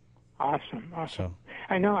 Awesome. So,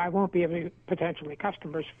 I know I won't be able to potentially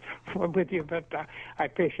customers with you, but I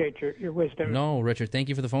appreciate your wisdom. No, Richard, thank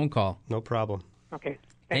you for the phone call. No problem. Okay.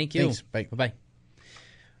 Thank you. Thanks. Bye. Bye-bye.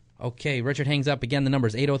 Okay, Richard hangs up. Again, the number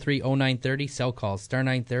is 803-0930. Cell calls, star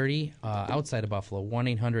 930. Outside of Buffalo,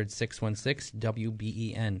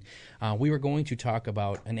 1-800-616-WBEN. We were going to talk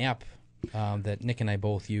about an app that Nick and I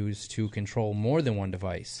both use to control more than one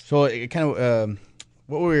device. So it kind of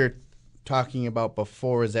what we were talking about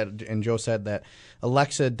before is that, and Joe said that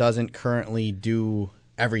Alexa doesn't currently do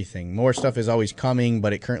everything. More stuff is always coming,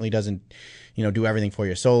 but it currently doesn't, do everything for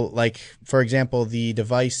you. So, like, for example, the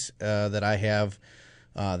device that I have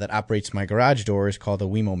that operates my garage door is called a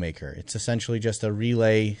Wemo Maker. It's essentially just a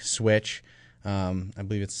relay switch. I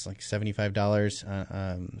believe it's like $75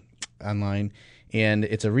 online. And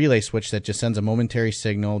it's a relay switch that just sends a momentary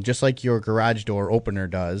signal, just like your garage door opener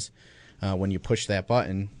does. When you push that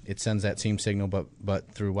button, it sends that same signal,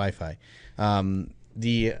 but through Wi-Fi.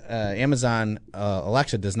 The Amazon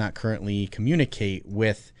Alexa does not currently communicate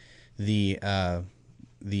with the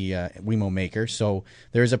Wemo Maker. So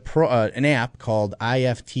there's an app called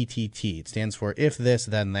IFTTT. It stands for If This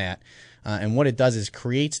Then That, and what it does is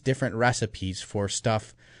creates different recipes for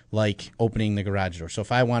stuff like opening the garage door. So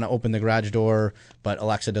if I want to open the garage door, but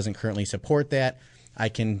Alexa doesn't currently support that, I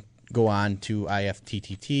can go on to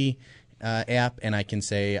IFTTT app, and I can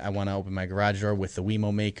say I want to open my garage door with the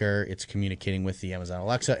Wemo Maker. It's communicating with the Amazon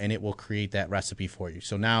Alexa, and it will create that recipe for you.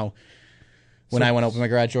 So now when I want to open my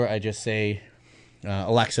garage door, I just say,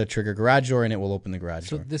 Alexa, trigger garage door, and it will open the garage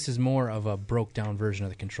door. So this is more of a broke-down version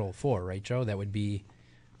of the Control 4, right, Joe? That would be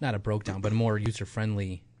not a broke-down, but a more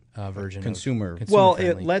user-friendly version. Consumer well,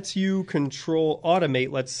 friendly. It lets you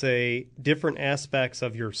automate, let's say, different aspects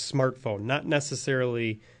of your smartphone, not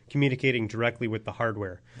necessarily communicating directly with the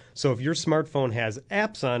hardware. So if your smartphone has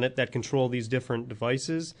apps on it that control these different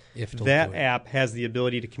devices, that app has the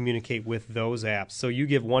ability to communicate with those apps. So you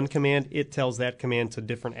give one command, it tells that command to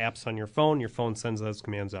different apps on your phone sends those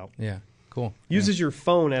commands out. Yeah, cool. Uses your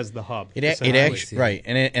phone as the hub. It actually, right.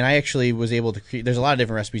 And I actually was able to create, there's a lot of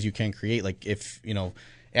different recipes you can create. Like if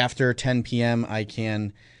after 10 p.m. I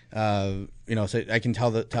can, so I can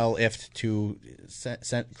tell IFT to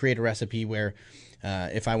create a recipe where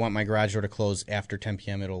if I want my garage door to close after 10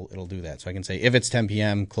 p.m., it'll do that. So I can say, if it's 10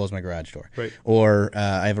 p.m., close my garage door. Right. Or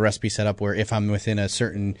I have a recipe set up where if I'm within a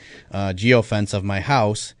certain geofence of my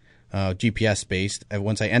house, GPS based,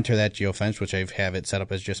 once I enter that geofence, which I have it set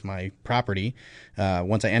up as just my property,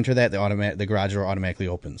 once I enter that, the garage door automatically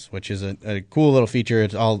opens, which is a cool little feature.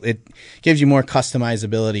 It gives you more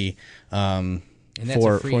customizability. And that's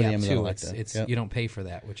for a free app too. like that. It's Yep. You don't pay for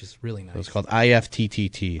that, which is really nice. So it's called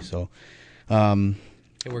IFTTT. So. Okay,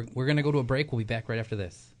 we're going to go to a break. We'll be back right after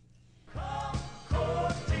this.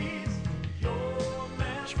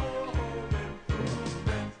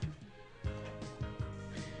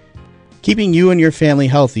 Keeping you and your family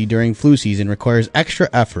healthy during flu season requires extra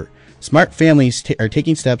effort. Smart families are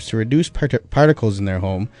taking steps to reduce particles in their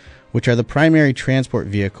home, which are the primary transport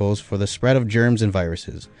vehicles for the spread of germs and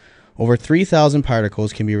viruses. Over 3,000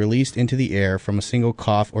 particles can be released into the air from a single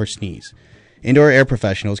cough or sneeze. Indoor air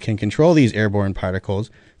professionals can control these airborne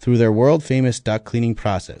particles through their world-famous duct cleaning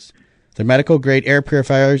process. Their medical-grade air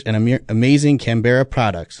purifiers and amazing Canberra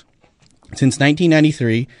products. Since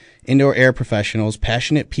 1993, indoor air professionals,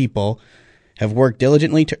 passionate people, have worked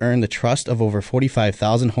diligently to earn the trust of over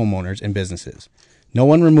 45,000 homeowners and businesses. No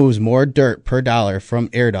one removes more dirt per dollar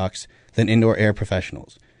from air ducts than indoor air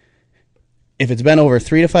professionals. If it's been over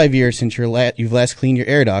 3 to 5 years since you've last cleaned your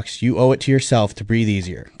air ducts, you owe it to yourself to breathe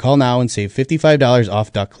easier. Call now and save $55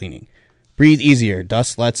 off duct cleaning. Breathe easier,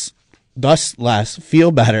 dust less,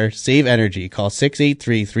 feel better, save energy. Call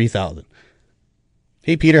 683-3000.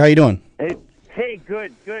 Hey, Peter, how you doing? Hey,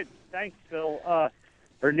 good. Thanks, Phil.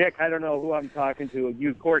 Or Nick, I don't know who I'm talking to.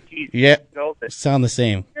 You, Cortese. Yeah, You know, sound the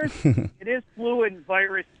same. it is flu and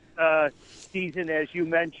virus season, as you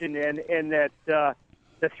mentioned, and that the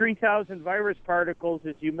 3,000 virus particles,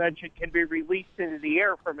 as you mentioned, can be released into the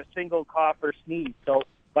air from a single cough or sneeze. So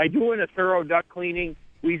by doing a thorough duct cleaning,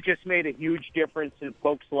 we've just made a huge difference in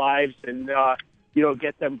folks' lives and,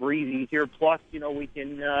 get them breathe easier. Plus, we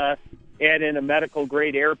can add in a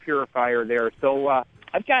medical-grade air purifier there. So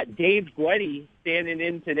I've got Dave Gwetty standing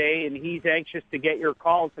in today, and he's anxious to get your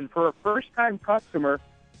calls. And for a first-time customer,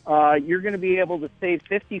 you're going to be able to save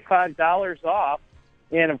 $55 off.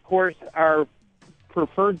 And, of course, our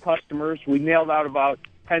preferred customers, we mailed out about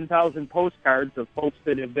 10,000 postcards of folks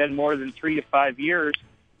that have been more than 3 to 5 years.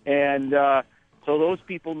 And so those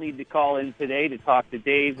people need to call in today to talk to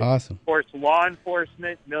Dave. Awesome. Of course, law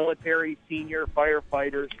enforcement, military, senior,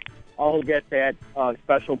 firefighters, all get that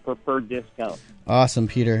special preferred discount. Awesome,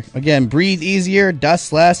 Peter. Again, breathe easier,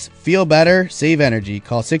 dust less, feel better, save energy.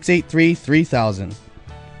 Call 683-3000.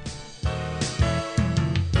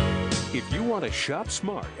 If you want to shop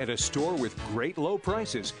smart at a store with great low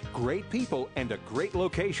prices, great people, and a great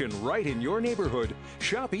location right in your neighborhood,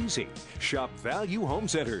 shop easy. Shop Value Home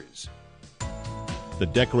Centers. The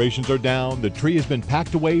decorations are down, the tree has been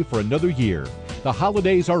packed away for another year. The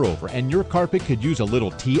holidays are over, and your carpet could use a little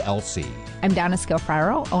TLC. I'm Donna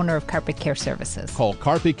Scalfaro, owner of Carpet Care Services. Call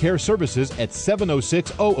Carpet Care Services at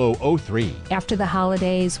 706-0003. After the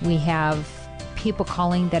holidays, we have people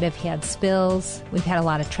calling that have had spills. We've had a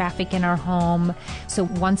lot of traffic in our home. So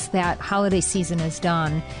once that holiday season is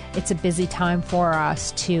done, it's a busy time for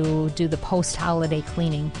us to do the post-holiday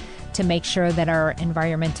cleaning to make sure that our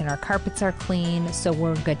environment and our carpets are clean, so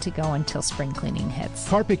we're good to go until spring cleaning hits.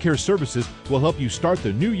 Carpet Care Services will help you start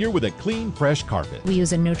the new year with a clean, fresh carpet. We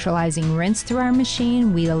use a neutralizing rinse through our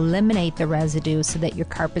machine. We eliminate the residue so that your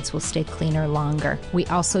carpets will stay cleaner longer. We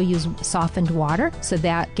also use softened water, so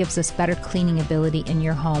that gives us better cleaning ability in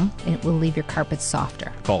your home. It will leave your carpets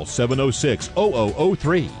softer. Call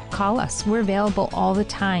 706-0003. Call us. We're available all the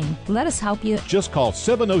time. Let us help you. Just call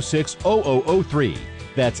 706-0003.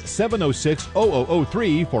 That's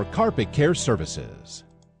 706-0003 for Carpet Care Services.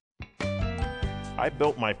 I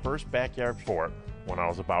built my first backyard fort when I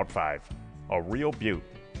was about 5. A real beaut.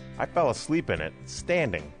 I fell asleep in it,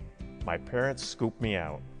 standing. My parents scooped me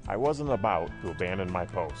out. I wasn't about to abandon my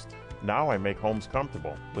post. Now I make homes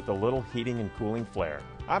comfortable with a little heating and cooling flair.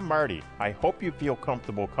 I'm Marty. I hope you feel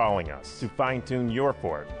comfortable calling us to fine-tune your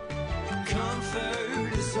fort.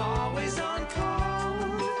 Comfort is always on call.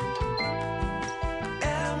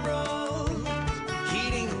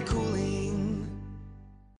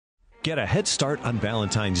 Get a head start on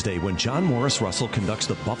Valentine's Day when John Morris Russell conducts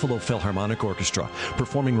the Buffalo Philharmonic Orchestra,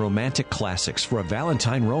 performing romantic classics for a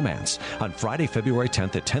Valentine romance on Friday, February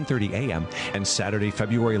 10th at 10:30 a.m. and Saturday,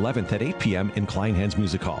 February 11th at 8 p.m. in Kleinhans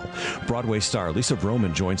Music Hall. Broadway star Lisa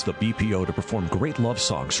Vroman joins the BPO to perform great love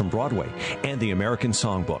songs from Broadway and the American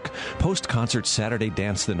Songbook. Post-concert Saturday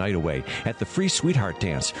Dance the Night Away at the Free Sweetheart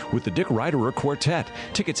Dance with the Dick Ryderer Quartet.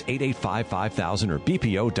 Tickets 885-5000 or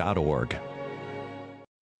bpo.org.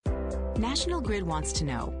 National Grid wants to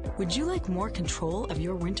know, would you like more control of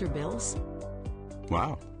your winter bills?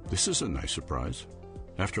 Wow, this is a nice surprise.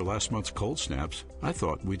 After last month's cold snaps, I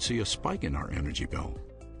thought we'd see a spike in our energy bill.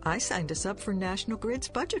 I signed us up for National Grid's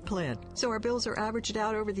budget plan, so our bills are averaged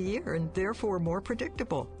out over the year and therefore more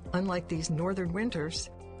predictable, unlike these northern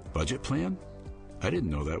winters. Budget plan? I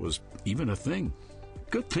didn't know that was even a thing.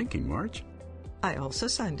 Good thinking, Marge. I also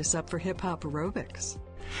signed us up for hip-hop aerobics.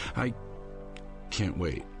 I can't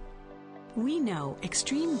wait. We know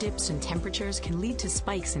extreme dips in temperatures can lead to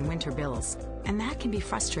spikes in winter bills, and that can be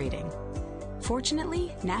frustrating.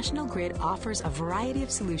 Fortunately, National Grid offers a variety of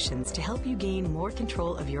solutions to help you gain more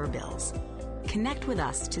control of your bills. Connect with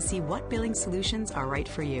us to see what billing solutions are right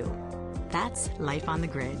for you. That's Life on the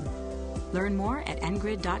Grid. Learn more at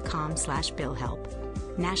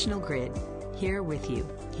ngrid.com/billhelp. National Grid, here with you,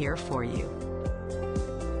 here for you.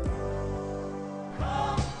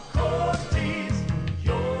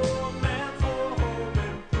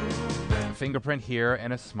 Fingerprint here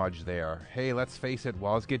and a smudge there. Hey, let's face it,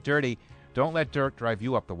 walls get dirty. Don't let dirt drive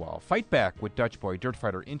you up the wall. Fight back with Dutch Boy Dirt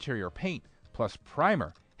Fighter Interior Paint plus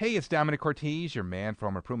Primer. Hey, it's Domenic Cortese, your man for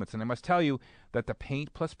home improvements, and I must tell you that the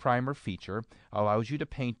Paint plus Primer feature allows you to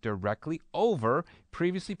paint directly over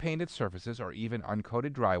previously painted surfaces or even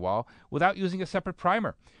uncoated drywall without using a separate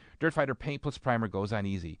primer. Dirt Fighter Paint plus Primer goes on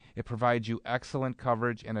easy. It provides you excellent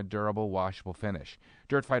coverage and a durable, washable finish.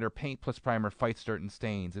 Dirt Fighter Paint plus Primer fights dirt and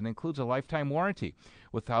stains and includes a lifetime warranty.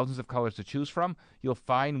 With thousands of colors to choose from, you'll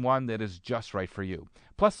find one that is just right for you.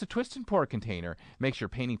 Plus, the twist and pour container makes your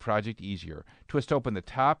painting project easier. Twist open the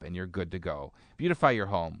top and you're good to go. Beautify your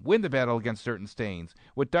home. Win the battle against dirt and stains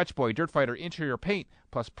with Dutch Boy Dirt Fighter Interior Paint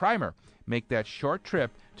plus Primer. Make that short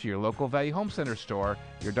trip to your local Value Home Center store,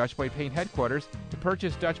 your Dutch Boy Paint headquarters, to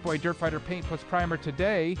purchase Dutch Boy Dirt Fighter Paint plus Primer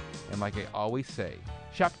today. And like I always say,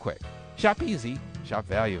 shop quick, shop easy, shop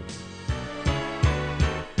value.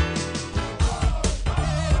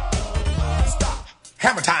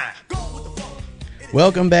 Hammer time.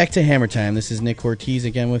 Welcome back to Hammer Time. This is Nick Cortese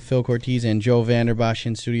again with Phil Cortese and Joe Vanderbosch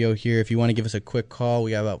in studio here. If you want to give us a quick call,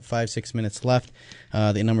 we got about 5-6 minutes left.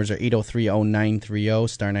 The numbers are 803-0930,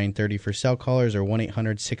 star 930 for cell callers, or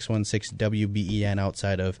 1-800-616-WBEN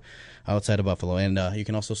outside of Buffalo. And you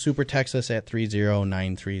can also super text us at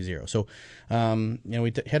 30930. So,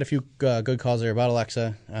 we had a few good calls there about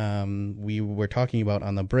Alexa. We were talking about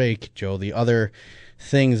on the break, Joe, the other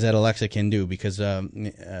things that Alexa can do, because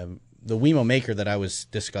the Wemo Maker that I was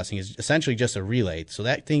discussing is essentially just a relay. So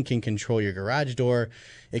that thing can control your garage door.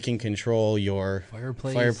 It can control your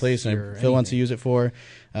fireplace, and Phil wants to use it for.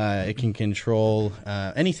 It can control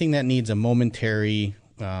anything that needs a momentary,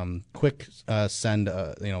 quick send.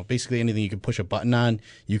 Basically anything you can push a button on,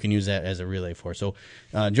 you can use that as a relay for. So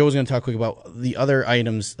Joe's going to talk quick about the other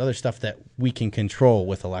items, other stuff that we can control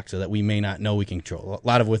with Alexa that we may not know we can control. A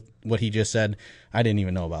lot of what he just said, I didn't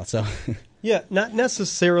even know about. So. Yeah, not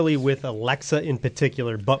necessarily with Alexa in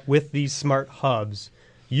particular, but with these smart hubs,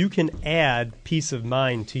 you can add peace of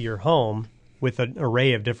mind to your home with an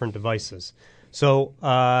array of different devices. So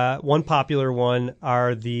one popular one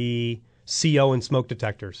are the CO and smoke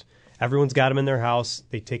detectors. Everyone's got them in their house.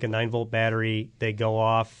 They take a 9-volt battery. They go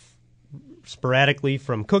off sporadically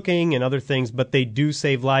from cooking and other things, but they do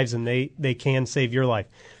save lives, and they can save your life.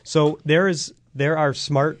 So there are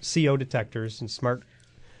smart CO detectors and smart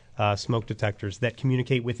smoke detectors that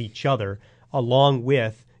communicate with each other along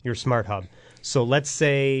with your smart hub. So let's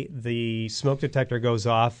say the smoke detector goes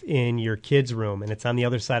off in your kid's room and it's on the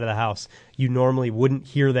other side of the house. You normally wouldn't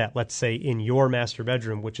hear that, let's say, in your master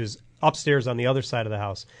bedroom, which is upstairs on the other side of the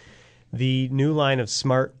house. The new line of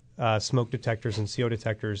smart smoke detectors and CO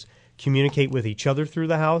detectors communicate with each other through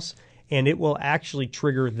the house, and it will actually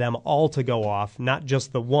trigger them all to go off, not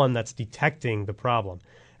just the one that's detecting the problem.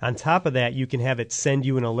 On top of that, you can have it send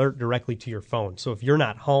you an alert directly to your phone. So if you're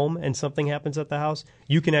not home and something happens at the house,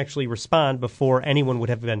 you can actually respond before anyone would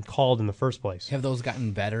have been called in the first place. Have those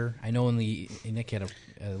gotten better? I know Nick had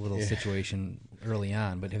a little situation early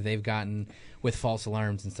on, but have they gotten with false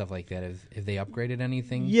alarms and stuff like that. Have they upgraded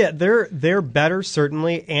anything? Yeah, they're better,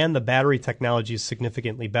 certainly, and the battery technology is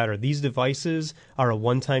significantly better. These devices are a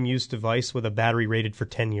one-time use device with a battery rated for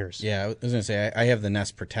 10 years. Yeah, I was going to say, I have the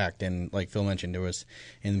Nest Protect, and like Phil mentioned,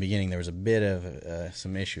 in the beginning, there was a bit of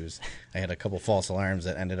some issues. I had a couple false alarms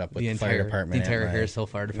that ended up with the fire department. The entire Harris Hill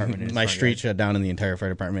Fire Department. My street shut down in the entire fire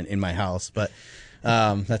department in my house, but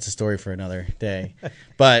that's a story for another day.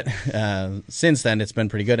 But since then, it's been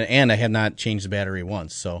pretty good, and I have not changed the battery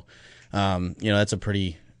once. So, that's a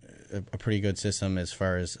pretty good system as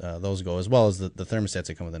far as those go, as well as the thermostats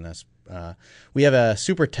that come with the Nest. We have a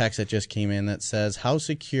super text that just came in that says, "How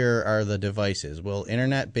secure are the devices? Will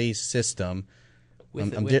internet-based system?"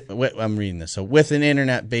 I'm reading this. So, with an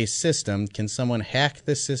internet-based system, can someone hack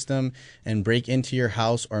the system and break into your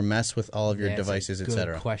house or mess with all of your devices,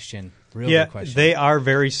 etc.? Good question. Good question. They are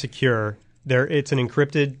very secure. It's an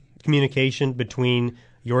encrypted communication between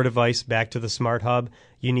your device back to the smart hub.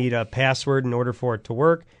 You need a password in order for it to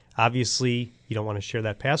work. Obviously, you don't want to share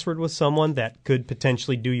that password with someone that could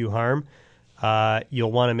potentially do you harm.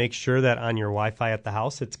 You'll want to make sure that on your Wi-Fi at the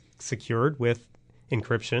house, it's secured with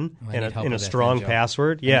encryption and a strong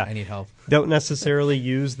password. I need help. Don't necessarily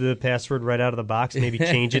use the password right out of the box. Maybe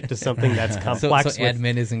change it to something that's complex. So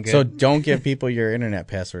admin isn't good. So don't give people your internet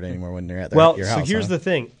password anymore when they're at your house. So here's the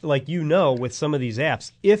thing. Like, with some of these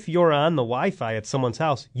apps, if you're on the Wi-Fi at someone's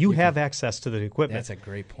house, you have access to the equipment. That's a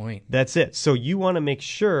great point. That's it. So you want to make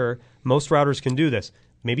sure most routers can do this.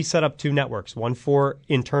 Maybe set up 2 networks, one for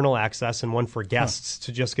internal access and one for guests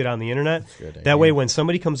to just get on the internet. That way, when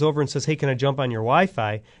somebody comes over and says, "Hey, can I jump on your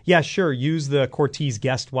Wi-Fi?" Yeah, sure, use the Cortese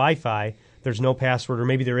guest Wi-Fi. There's no password, or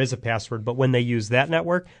maybe there is a password, but when they use that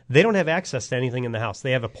network, they don't have access to anything in the house.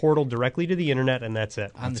 They have a portal directly to the internet, and that's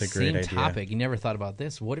it. On the same topic, you never thought about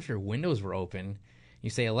this. What if your windows were open?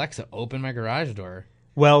 You say, "Alexa, open my garage door."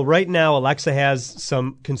 Well, right now, Alexa has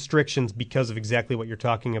some constrictions because of exactly what you're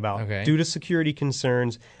talking about. Okay. Due to security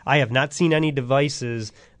concerns, I have not seen any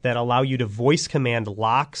devices that allow you to voice command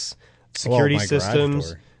locks, security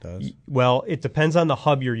systems. Does. Well, it depends on the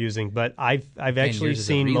hub you're using, but I've actually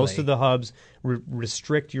seen most of the hubs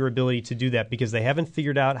restrict your ability to do that because they haven't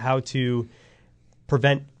figured out how to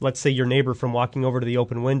prevent, let's say, your neighbor from walking over to the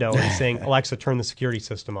open window and saying, "Alexa, turn the security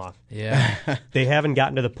system off." Yeah. They haven't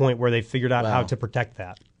gotten to the point where they've figured out how to protect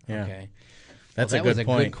that. Yeah. Okay. That's that a good was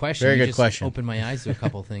point. Good question. Very you good just question. Opened my eyes to a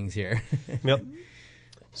couple things here. Yep.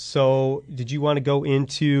 So, did you want to go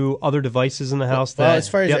into other devices in the house? Well, as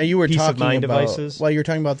far as you were peace talking of mind about, devices? well, you were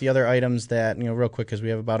talking about the other items that real quick because we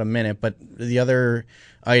have about a minute. But the other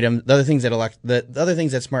things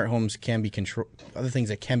that smart homes can be controlled, other things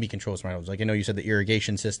that can be controlled with smart homes. Like I know you said the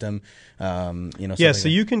irrigation system. Yeah, so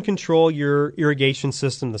you can control your irrigation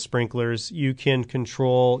system, the sprinklers. You can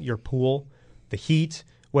control your pool, the heat,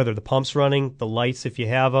 whether the pump's running, the lights if you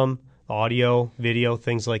have them. Audio, video,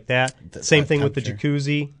 things like that. Same thing with the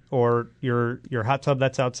jacuzzi or your hot tub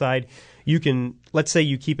that's outside. You can, let's say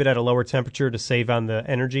you keep it at a lower temperature to save on the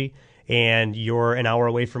energy, and you're an hour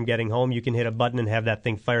away from getting home, you can hit a button and have that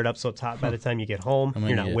thing fired up so it's hot by the time you get home.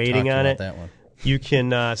 You're not waiting on it. That one. You can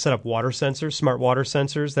set up water sensors, smart water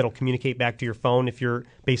sensors that'll communicate back to your phone if your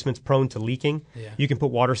basement's prone to leaking. Yeah. You can put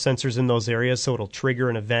water sensors in those areas so it'll trigger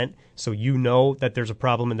an event so you know that there's a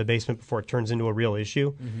problem in the basement before it turns into a real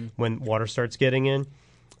issue when water starts getting in.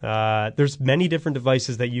 There's many different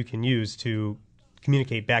devices that you can use to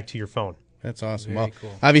communicate back to your phone. That's awesome. Very Well,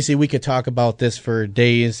 cool. Obviously, we could talk about this for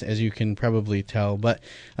days, as you can probably tell. But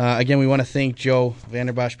again, we want to thank Joe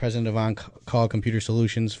Vanderbosch, president of On-Call Computer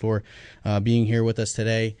Solutions, for being here with us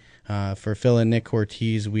today. For Phil and Nick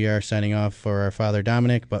Cortese, we are signing off for our father,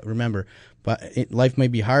 Domenic. But remember, life may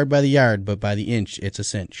be hard by the yard, but by the inch, it's a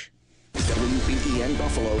cinch. WBEN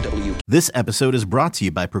Buffalo, This episode is brought to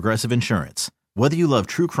you by Progressive Insurance. Whether you love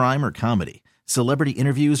true crime or comedy, celebrity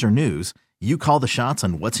interviews or news, you call the shots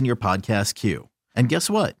on what's in your podcast queue. And guess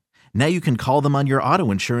what? Now you can call them on your auto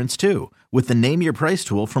insurance too with the Name Your Price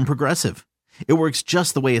tool from Progressive. It works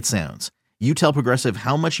just the way it sounds. You tell Progressive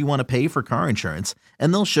how much you want to pay for car insurance,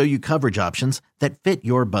 and they'll show you coverage options that fit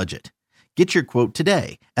your budget. Get your quote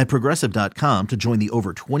today at Progressive.com to join the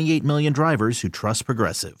over 28 million drivers who trust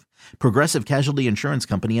Progressive. Progressive Casualty Insurance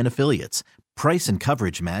Company and Affiliates. Price and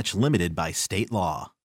coverage match limited by state law.